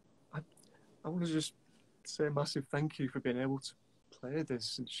 Okay. I want to just say a massive thank you for being able to play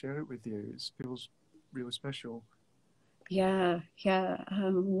this and share it with you. It feels really special. Yeah, yeah.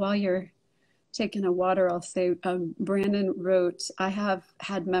 While you're taking a water, I'll say Brandon wrote, I have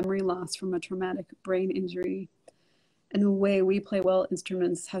had memory loss from a traumatic brain injury, and the way we play well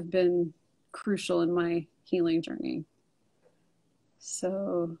instruments have been crucial in my healing journey.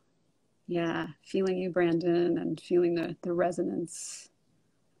 So, yeah, feeling you, Brandon, and feeling the resonance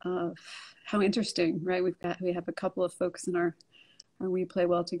of how interesting, right? We have a couple of folks in our We Play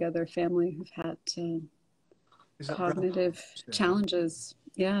Well Together family who've had cognitive challenges.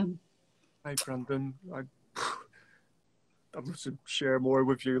 Yeah. Hi, Brandon. I'd love to share more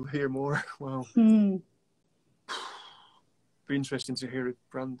with you, hear more. Wow. Be interesting to hear if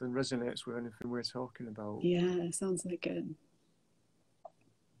Brandon resonates with anything we're talking about. Yeah, sounds like it.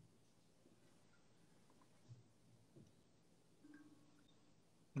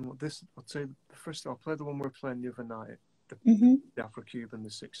 Well, I'll tell you, I'll play the one we were playing the other night, the Afro-Cuban, the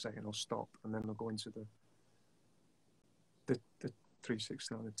 6/2, I'll stop, and then I'll go into the 3/6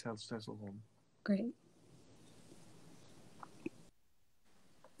 the Tesla one. Great.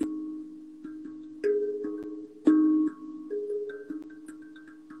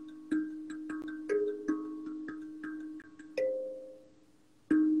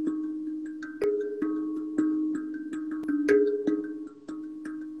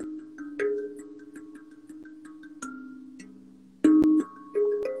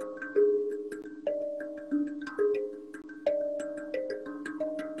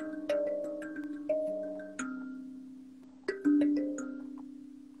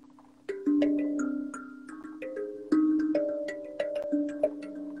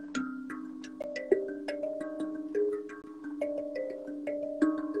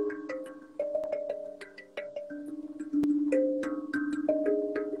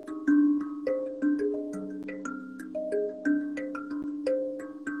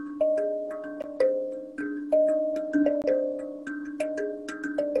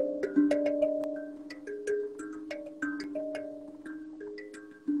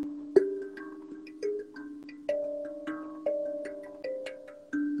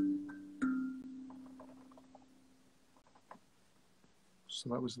 So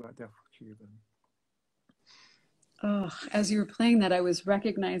that was like the Afro-Cuban. Oh, as you were playing that, I was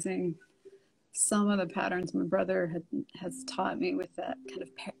recognizing some of the patterns my brother has taught me with that kind of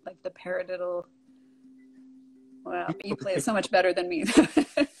like the paradiddle. Wow, you play it so much better than me.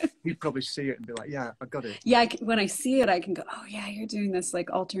 You'd probably see it and be like, yeah, I got it. Yeah, when I see it, I can go, oh yeah, you're doing this like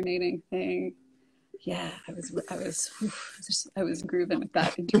alternating thing. Yeah, I was grooving with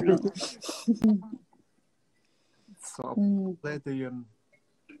that internal. So I'll play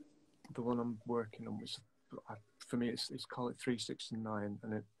the one I'm working on, which for me it's called 3/6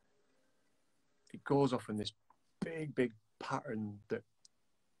 and it goes off in this big pattern that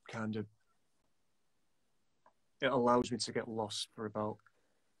kind of it allows me to get lost for about,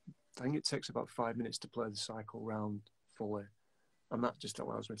 I think it takes about 5 minutes to play the cycle round fully, and that just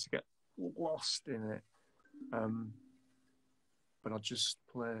allows me to get lost in it. But I'll just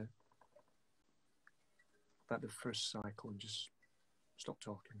play like the first cycle and just stop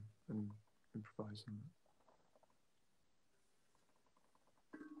talking and improvising.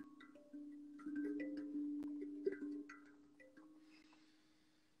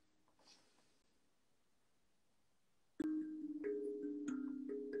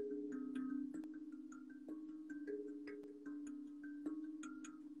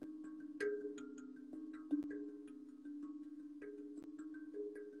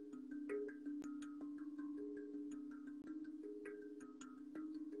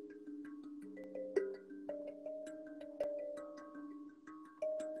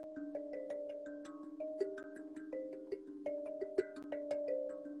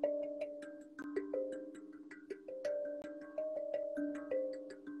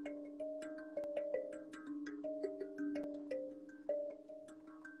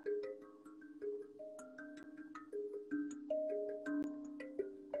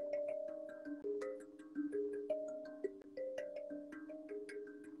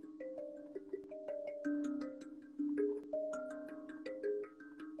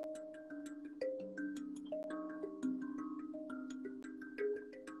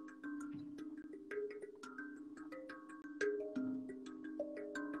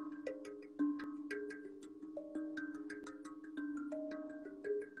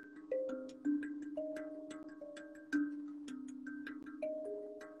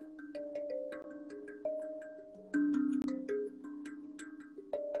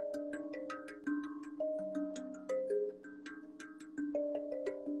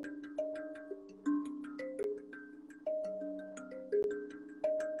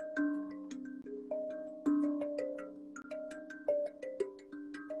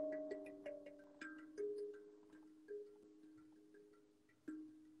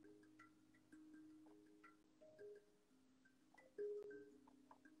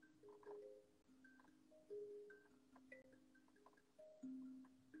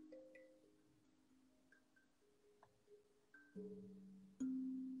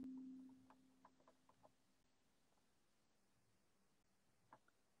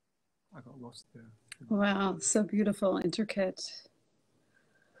 I got lost there. Wow, so beautiful, intricate.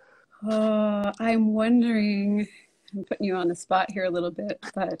 I'm wondering, I'm putting you on the spot here a little bit,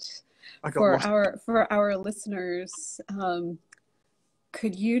 but I got lost. For our listeners,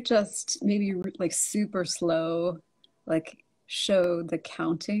 could you just maybe like super slow, like show the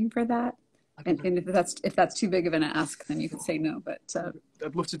counting for that? And if that's too big of an ask, then you can say no. But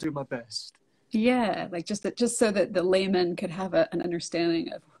I'd love to do my best. yeah, like just so that the layman could have an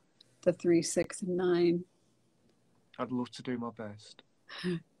understanding of the 3, 6, and 9. I'd love to do my best.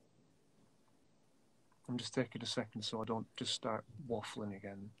 I'm just taking a second so I don't just start waffling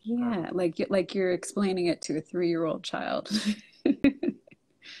again. Yeah, like you're explaining it to a 3-year-old child.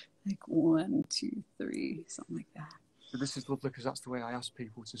 Like 1, 2, 3, something like that. But this is lovely because that's the way I ask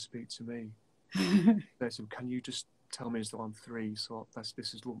people to speak to me. They say, "Can you just tell me as though I'm 3?" So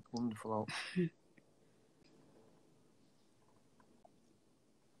this is wonderful.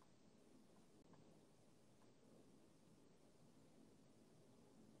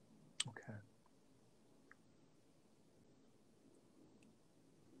 Okay.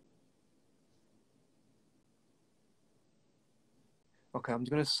 Okay, I'm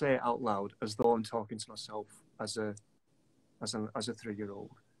going to say it out loud as though I'm talking to myself as a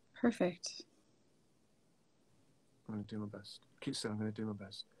 3-year-old. Perfect. I'm going to do my best. Keep saying I'm going to do my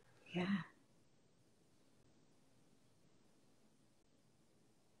best. Yeah.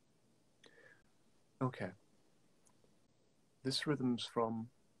 Okay. This rhythm's from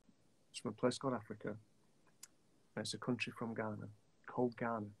a place called Africa. And it's a country from Ghana, called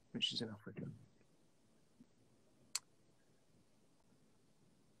Ghana, which is in Africa.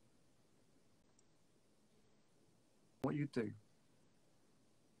 What you do,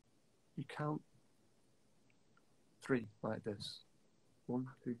 you count 3 like this. 1,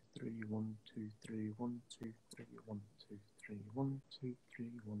 2, 3, 1, 2, 3, 1, 2, 3, 1, 2, 3, 1, 2, 3,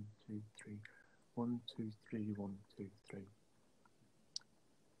 1, 2, 3, 1, 2, 3, 1, 2, 3.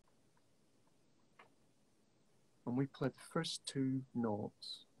 And we play the first 2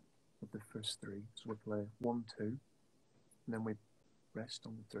 notes of the first 3. So we play 1, 2, and then we rest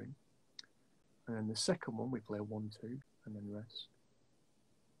on the 3. And then the second one we play 1, 2, and then rest.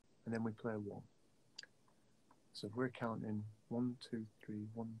 And then we play 1. So we're counting 1, 2, 3,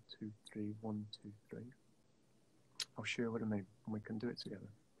 1, 2, 3, 1, 2, 3. I'll show you what I mean, and we can do it together.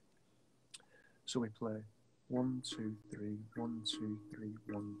 So we play 1, 2, 3, 1, 2, 3,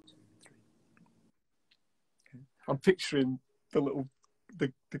 1, 2, 3. Okay. I'm picturing the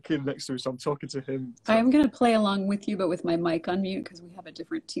kid next to us. I'm talking to him. I'm going to play along with you, but with my mic on mute because we have a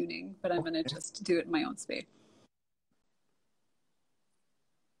different tuning, but I'm going to just do it in my own space.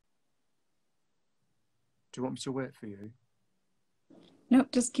 Do you want me to wait for you? Nope,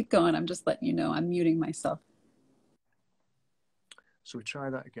 just keep going. I'm just letting you know I'm muting myself. So we try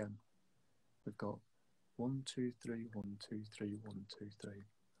that again. We've got 1, 2, 3, 1, 2, 3, 1, 2, 3.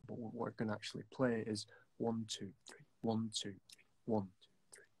 But what we're going to actually play is 1, 2, 3, 1, 2, 3, 1, 2,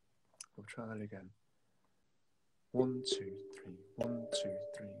 3. We'll try that again. 1, 2, 3, 1, 2,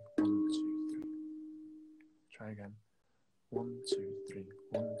 3, 1, 2, 3. Try again. 1, 2, 3,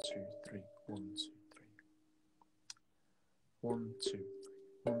 1, 2, 3, 1, 2, 3. 1, 2,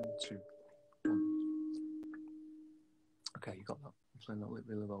 1, 2, 1. Okay, you got that. I'm playing that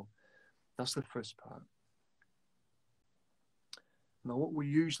really well. That's the first part. Now, what we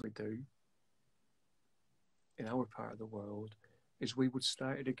usually do in our part of the world is we would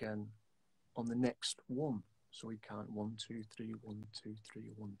start it again on the next 1. So we count 1, 2, 3, 1, 2,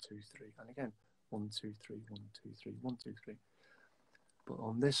 3, 1, 2, 3, and again 1, 2, 3, 1, 2, 3, 1, 2, 3. But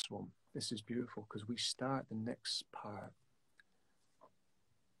on this one, this is beautiful because we start the next part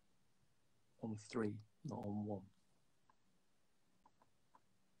on 3, not on 1.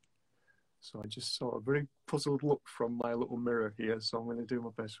 So I just saw a very puzzled look from my little mirror here, so I'm going to do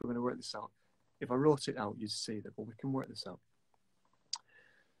my best. We're going to work this out. If I wrote it out, you'd see that, but we can work this out.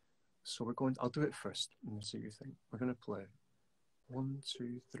 So I'll do it first and see what you think. We're going to play 1,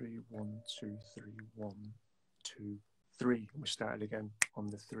 2, 3, 1, 2, 3, 1, 2, 3. We started again on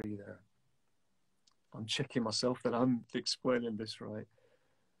the 3 there. I'm checking myself that I'm explaining this right.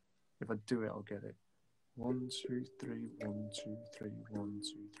 If I do it, I'll get it. 1, 2, 3, 1, 2, 3, 1,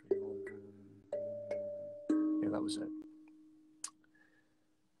 2, 3, 1. Yeah, that was it.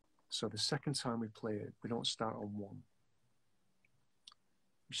 So the second time we play it, we don't start on 1.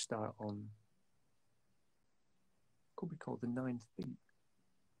 We start on, could be called the 9th beat,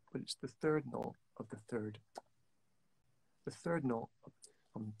 but it's the 3rd note of the 3rd. the third note.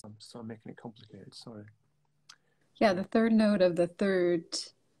 I'm sorry, making it complicated. Sorry. Yeah, the third note of the third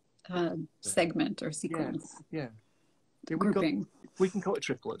segment or sequence. Yeah. Grouping. We can call it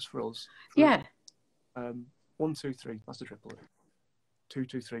triplets for us. Yeah. 1, 2, 3. That's a triplet. 2,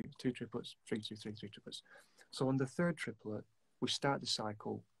 2, 3. 2 triplets. 3, 2, 3. 3 triplets. So on the third triplet, we start the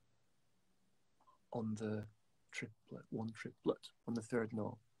cycle on the triplet. 1 triplet on the third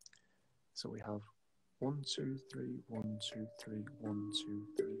note. So we have 1, 2, 3. 1, 2, 3. 1, 2,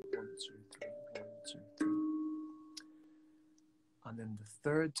 3. 1, 2, 3. 1, 2, 3. And then the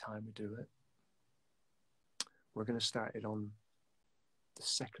third time we do it, we're going to start it on the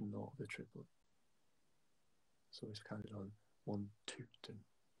second note of the triplet. So it's kind of on 1, 2, 2.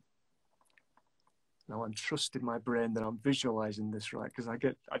 Now I'm trusting my brain that I'm visualizing this right, because I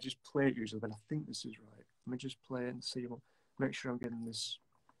just play it usually, but I think this is right. Let me just play it and see. Make sure I'm getting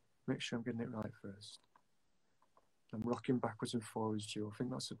it right first. I'm rocking backwards and forwards, Joe. I think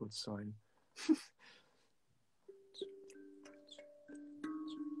that's a good sign.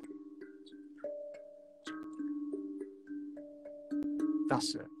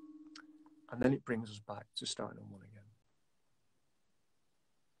 That's it. And then it brings us back to starting on 1 again.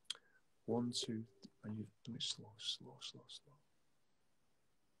 1, 2, and you do it slow.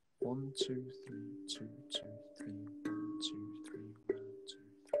 1, 2, 3, 2, 2, 3, 1, 2, 3, 1, 2,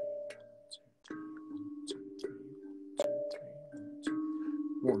 3, 1, 2, 3, 1, 2, 3, 1, 2, 3, 1, 2,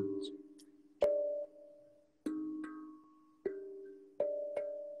 1.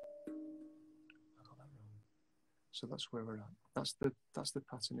 I got that wrong. So that's where we're at. That's the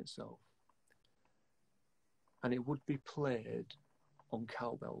pattern itself. And it would be played on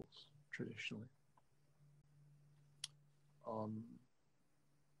cowbells traditionally.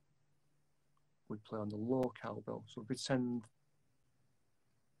 We'd play on the low cowbell. So pretend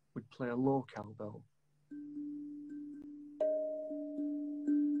we'd play a low cowbell.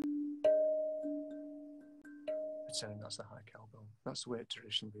 Pretending that's the high cowbell. That's the way it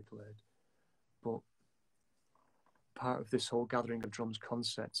traditionally be played. But part of this whole gathering of drums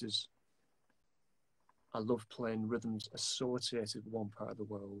concept is I love playing rhythms associated with one part of the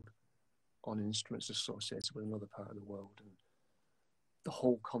world on instruments associated with another part of the world. And the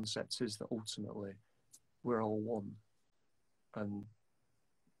whole concept is that ultimately we're all one. And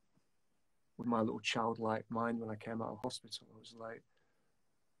with my little childlike mind, when I came out of hospital, I was like,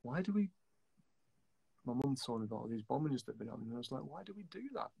 why do we, my mum told me about all these bombings that have been happening, and I was like, why do we do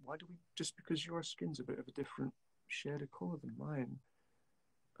that? Why do we, just because your skin's a bit of a different shade of colour than mine?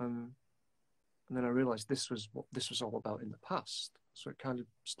 And then I realised this was what this was all about in the past. So it kind of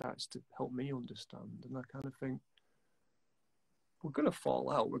starts to help me understand. And I kind of think, we're going to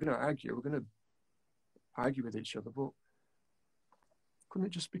fall out, we're going to argue with each other, but couldn't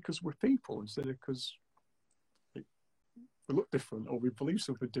it just because we're people instead of because we look different or we believe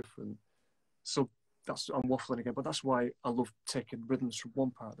something different? So I'm waffling again, but that's why I love taking rhythms from one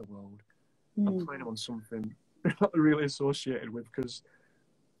part of the world and playing them on something they're not really associated with, because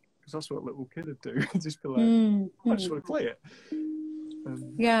that's what a little kid would do. Just be like, I just want to play it.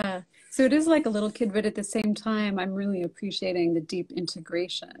 Yeah. So it is like a little kid, but at the same time, I'm really appreciating the deep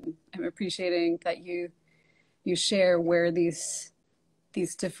integration. I'm appreciating that you share where these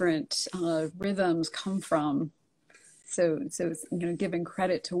different rhythms come from. So it's, giving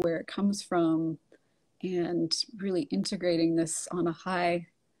credit to where it comes from and really integrating this on a high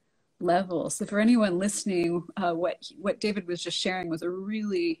level. So for anyone listening, what David was just sharing was a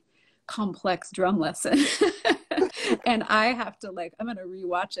really complex drum lesson. And I have to I'm going to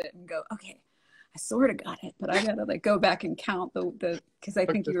rewatch it and go, okay, I sort of got it, but I got to go back and count because I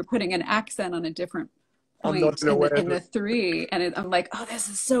think you were putting an accent on a different point in the 3. And I'm like, oh, this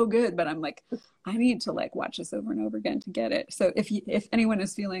is so good. But I'm like, I need to watch this over and over again to get it. So if anyone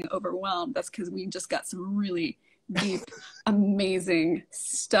is feeling overwhelmed, that's because we just got some really deep, amazing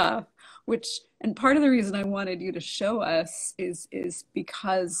stuff, and part of the reason I wanted you to show us is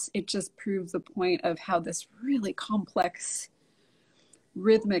because it just proves the point of how this really complex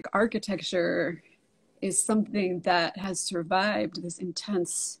rhythmic architecture is something that has survived this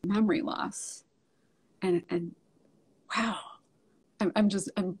intense memory loss. And wow,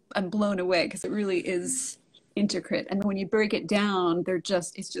 I'm blown away, because it really is intricate. And when you break it down,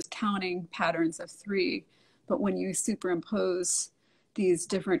 it's just counting patterns of 3. But when you superimpose these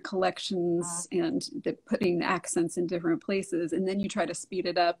different collections and putting accents in different places, and then you try to speed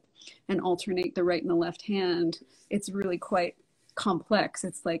it up and alternate the right and the left hand, it's really quite complex.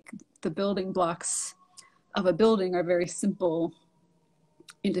 It's like the building blocks of a building are very simple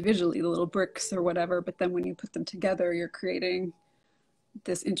individually, the little bricks or whatever, but then when you put them together, you're creating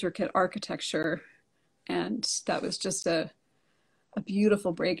this intricate architecture. And that was just a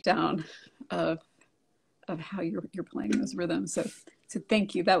beautiful breakdown of how you're playing those rhythms. So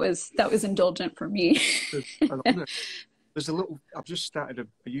thank you. That was indulgent for me. There's a little, I've just started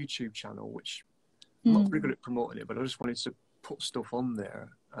a YouTube channel, which I'm not very good at promoting it, but I just wanted to put stuff on there.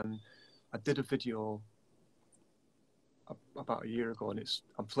 And I did a video about a year ago, and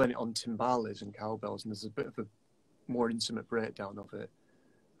I'm playing it on timbales and cowbells, and there's a bit of a more intimate breakdown of it.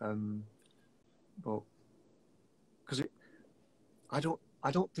 But because I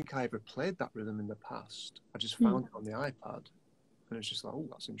don't think I ever played that rhythm in the past. I just found it on the iPad, and it's just like, oh,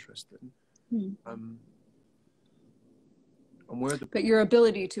 that's interesting. But your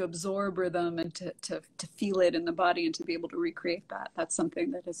ability to absorb rhythm and to feel it in the body and to be able to recreate that's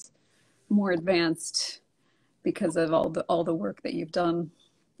something that is more advanced because of all the work that you've done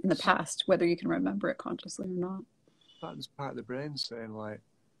in the past, whether you can remember it consciously or not. That's part of the brain saying, like,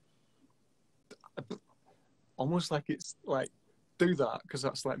 almost like it's like, do that because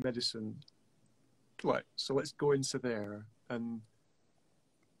that's like medicine. Like, so let's go into there, and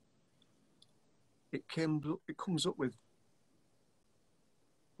it comes up with,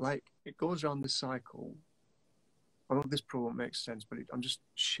 like, it goes around this cycle. I know this probably won't make sense, but I'm just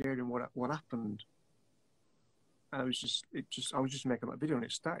sharing what happened. And I was just making that video, and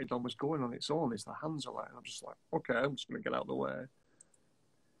it started almost going on its own. It's the hands are like, and I'm just like, okay, I'm just going to get out of the way.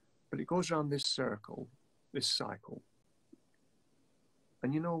 But it goes around this circle, this cycle.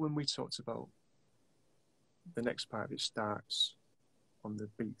 And you know, when we talked about the next part, it starts on the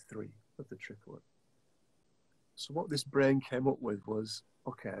beat 3 of the triplet. So what this brain came up with was,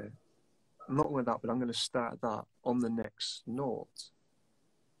 okay, not only that, but I'm going to start that on the next note.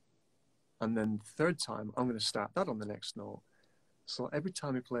 And then the third time, I'm going to start that on the next note. So every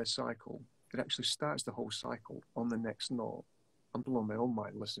time we play a cycle, it actually starts the whole cycle on the next note. I'm blowing my own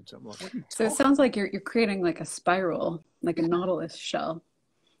mind listening to it. I'm like, what are you So it sounds like you're creating like a spiral, like a nautilus shell,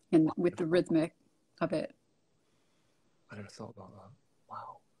 and with the rhythmic of it. I never thought about that.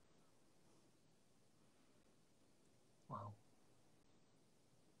 Wow. Wow.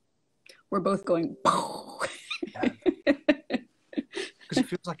 We're both going. Yeah. Because it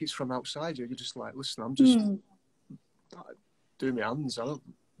feels like it's from outside you. You're just like, listen, I'm just doing my hands. I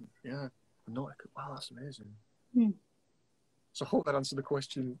know. Wow, that's amazing. So I hope that answered the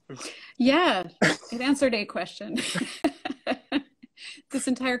question. Yeah, it answered a question. This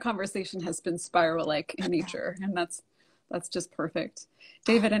entire conversation has been spiral-like in nature, and that's just perfect.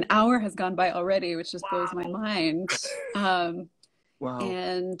 David, an hour has gone by already, which just blows my mind. Wow.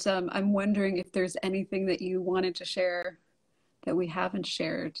 And I'm wondering if there's anything that you wanted to share that we haven't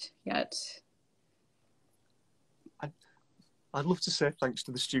shared yet. I'd love to say thanks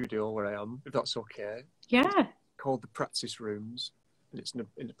to the studio where I am, if that's okay. Yeah. It's called the Practice Rooms, and it's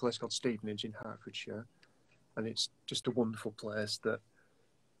in a place called Stevenage in Hertfordshire, and it's just a wonderful place that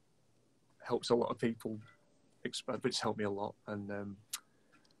helps a lot of people, but it's helped me a lot. And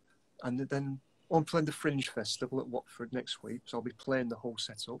then I'm playing the Fringe Festival at Watford next week, so I'll be playing the whole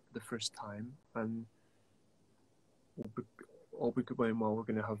setup for the first time, and we're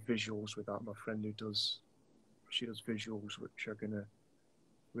going to have visuals with that. My friend she does visuals which are going to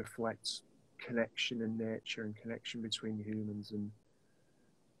reflect connection in nature and connection between humans, and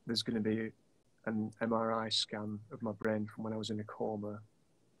there's going to be an MRI scan of my brain from when I was in a coma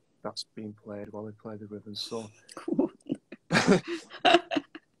that's being played while we play the rhythm. So cool.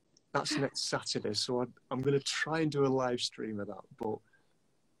 That's next Saturday, so I'm going to try and do a live stream of that, but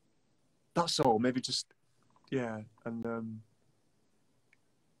that's all. Maybe just and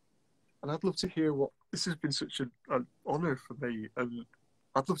I'd love to hear what, this has been such an honour for me, and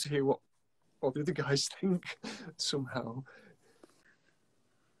I'd love to hear what all the other guys think somehow.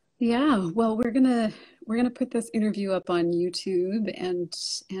 Yeah, well, we're gonna put this interview up on YouTube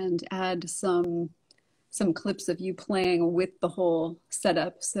and add some clips of you playing with the whole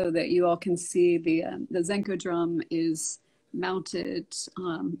setup so that you all can see the Zenko drum is mounted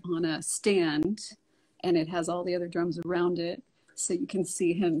on a stand, and it has all the other drums around it, so you can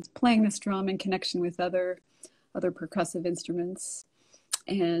see him playing this drum in connection with other percussive instruments.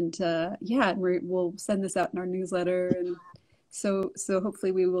 And we'll send this out in our newsletter, and so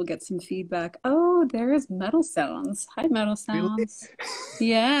hopefully we will get some feedback. Oh, there's Metal Sounds. Hi, Metal Sounds.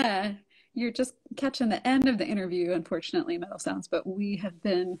 Yeah, you're just catching the end of the interview, unfortunately, Metal Sounds, but we have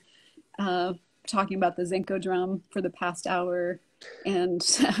been talking about the Zenko drum for the past hour, and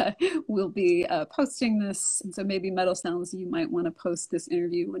we'll be posting this. And so maybe Metal Sounds, you might want to post this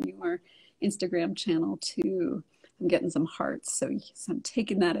interview on your Instagram channel too. I'm getting some hearts, so I'm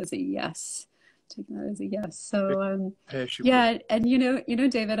taking that as a yes taking that as a yes. So Patient with. yeah,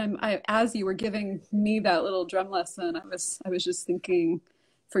 and David, as you were giving me that little drum lesson, I was just thinking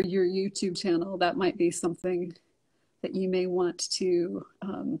for your YouTube channel, that might be something that you may want to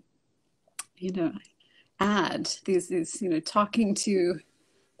add these talking to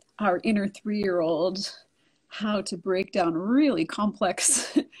our inner 3-year-old how to break down really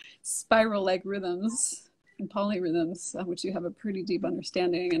complex spiral-like rhythms and polyrhythms, which you have a pretty deep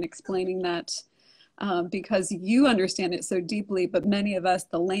understanding, and explaining that because you understand it so deeply, but many of us,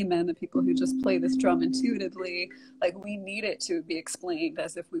 the laymen, the people who just play this drum intuitively, like we need it to be explained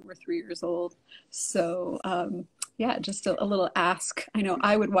as if we were 3 years old. So yeah, just a little ask. I know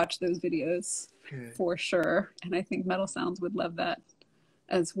I would watch those videos for sure, and I think Metal Sounds would love that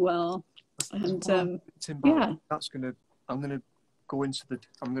as well. And yeah, I'm gonna go into the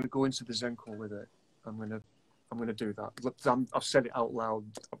Zenko with it. I'm gonna do that. I've said it out loud.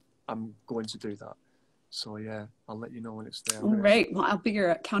 I'm going to do that. So yeah, I'll let you know when it's there. All right. Well, I'll be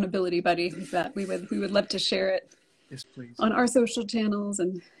your accountability buddy with that. We would love to share it. Yes, please. On our social channels,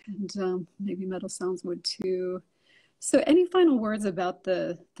 and maybe Metal Sounds would too. So any final words about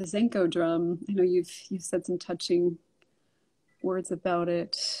the Zenko drum? I know you've said some touching words about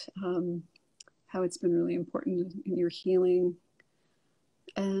it, how it's been really important in your healing.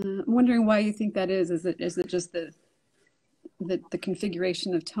 I'm wondering why you think that is. Is it just the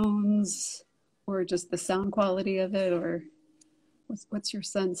configuration of tones, or just the sound quality of it, or what's your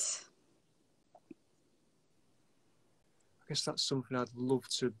sense? I guess that's something I'd love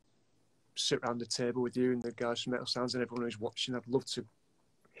to sit around the table with you and the guys from Metal Sounds and everyone who's watching. I'd love to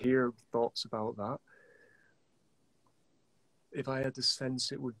hear thoughts about that. If I had the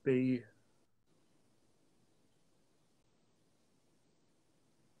sense, it would be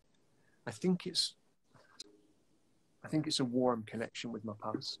I think it's a warm connection with my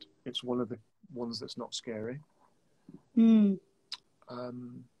past. It's one of the ones that's not scary. I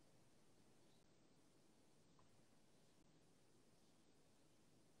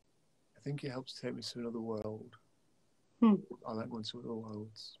think it helps take me to another world. I like going to other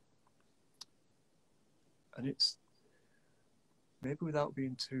worlds. And it's maybe without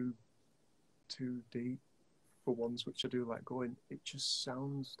being too deep for ones which I do like going, it just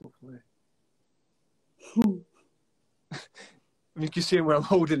sounds lovely. I mean, you can see where I'm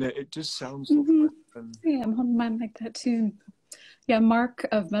holding it. It just sounds lovely. Yeah, I'm holding mine like that too. Yeah, Mark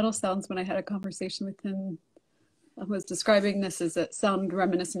of Metal Sounds, when I had a conversation with him, was describing this as a sound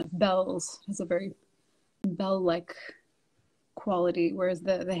reminiscent of bells. It has a very bell-like quality, whereas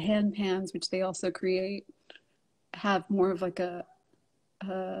the handpans, which they also create, have more of like a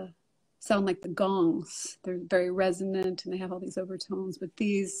sound like the gongs. They're very resonant and they have all these overtones, but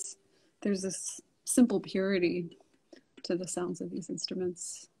there's this simple purity to the sounds of these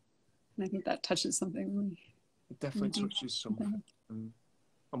instruments, and I think that touches something really. It definitely touches something. And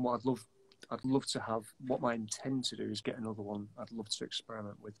what I'd love to have, what my intent to do is get another one. I'd love to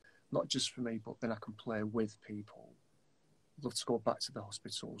experiment with, not just for me, but then I can play with people. I'd love to go back to the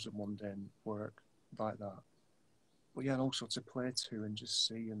hospitals and one day and work like that. But yeah, and also to play to and just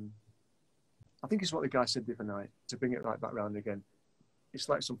see. And I think it's what the guy said the other night, to bring it right back round again. It's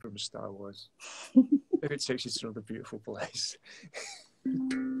like something from Star Wars. If it takes you to another beautiful place.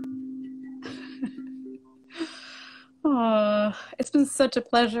 Oh, it's been such a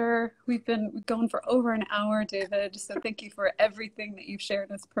pleasure. We've been going for over an hour, David. So thank you for everything that you've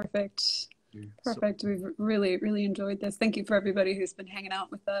shared. It's perfect. Perfect. We've really, really enjoyed this. Thank you for everybody who's been hanging out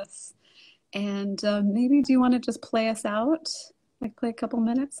with us. And maybe do you want to just play us out? Like play a couple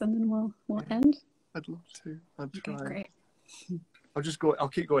minutes and then we'll end? I'd love to. I'd try. Okay, great. I'll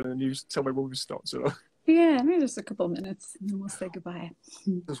keep going and then you tell me when we stop. So. Yeah, maybe just a couple minutes and then we'll say goodbye.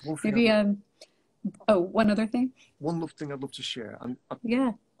 There's one thing maybe one other thing. One thing I'd love to share. I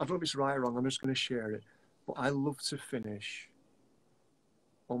don't know if it's right or wrong. I'm just going to share it. But I love to finish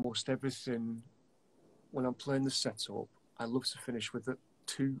almost everything when I'm playing the setup. I love to finish with the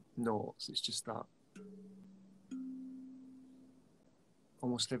 2 notes. It's just that.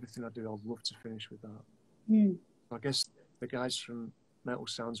 Almost everything I do, I'd love to finish with that. I guess the guys from Metal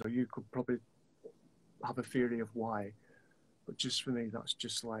Sounds or you could probably have a theory of why, but just for me, that's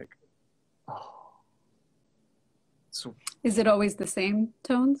just like, oh. So is it always the same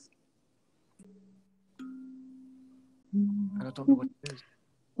tones? And I don't know what it is.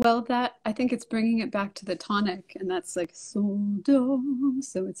 Well, I think it's bringing it back to the tonic, and that's like sol do.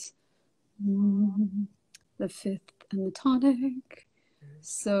 So it's the 5th and the tonic.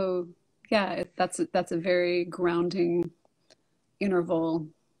 So yeah, that's a very grounding interval.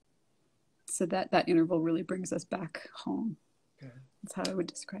 So that interval really brings us back home. Okay. That's how I would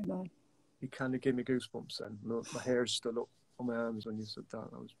describe that. it kind of gave me goosebumps then. My hair stood up on my arms when you said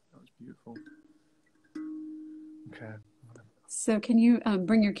that. That was beautiful. Okay. So can you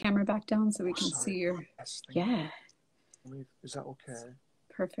bring your camera back down so we can see your... Yes, yeah. Is that okay?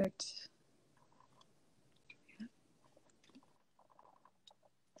 Perfect.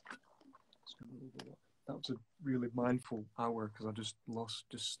 That was a really mindful hour because I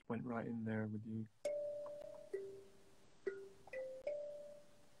just went right in there with you.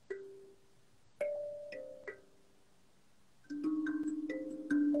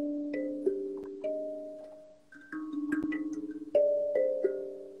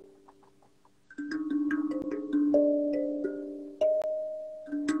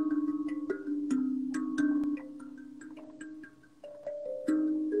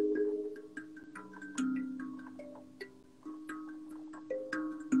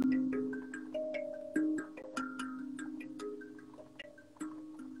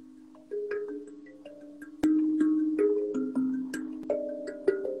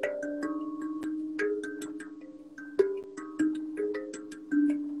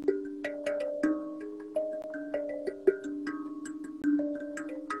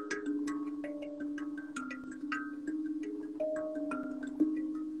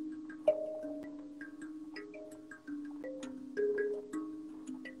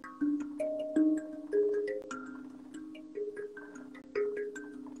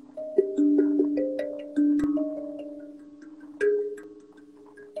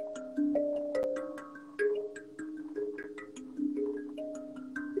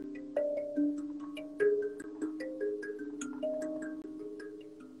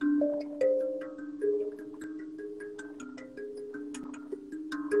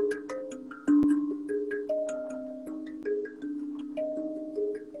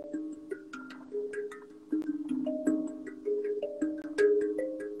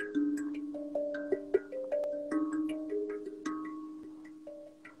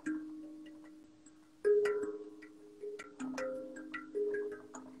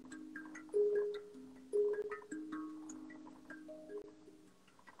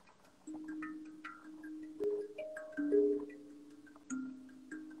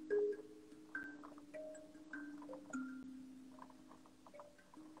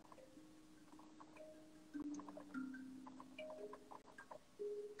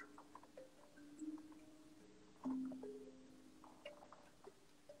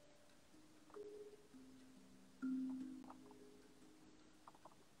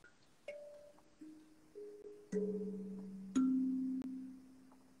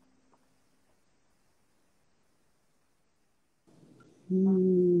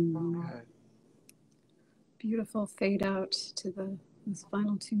 Okay. Beautiful fade out to those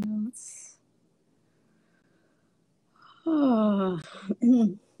final two notes. Oh,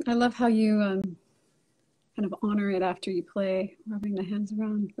 I love how you kind of honor it after you play, rubbing the hands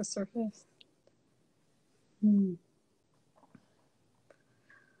around the surface.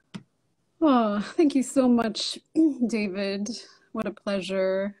 Oh, thank you so much, David. What a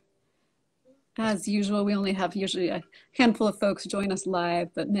pleasure. As usual, we only have usually a handful of folks join us live,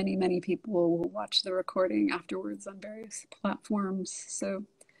 but many, many people will watch the recording afterwards on various platforms. So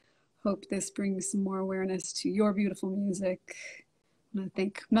hope this brings some more awareness to your beautiful music. I want to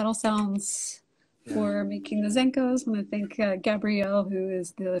thank Metal Sounds for making the Zenkos. I want to thank Gabrielle, who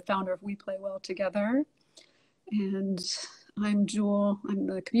is the founder of We Play Well Together. And I'm Joule. I'm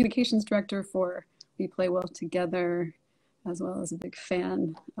the communications director for We Play Well Together, as well as a big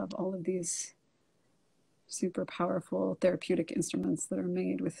fan of all of these super powerful therapeutic instruments that are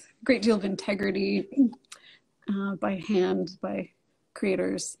made with a great deal of integrity by hand, by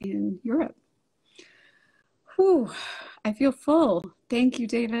creators in Europe. Whew, I feel full. Thank you,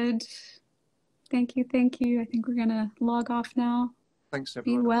 David. Thank you, thank you. I think we're gonna log off now. Thanks,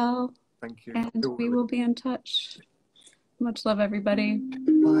 everyone. Be well. Thank you. And we will be in touch. Much love, everybody.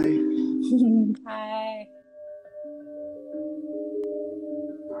 Bye. Bye.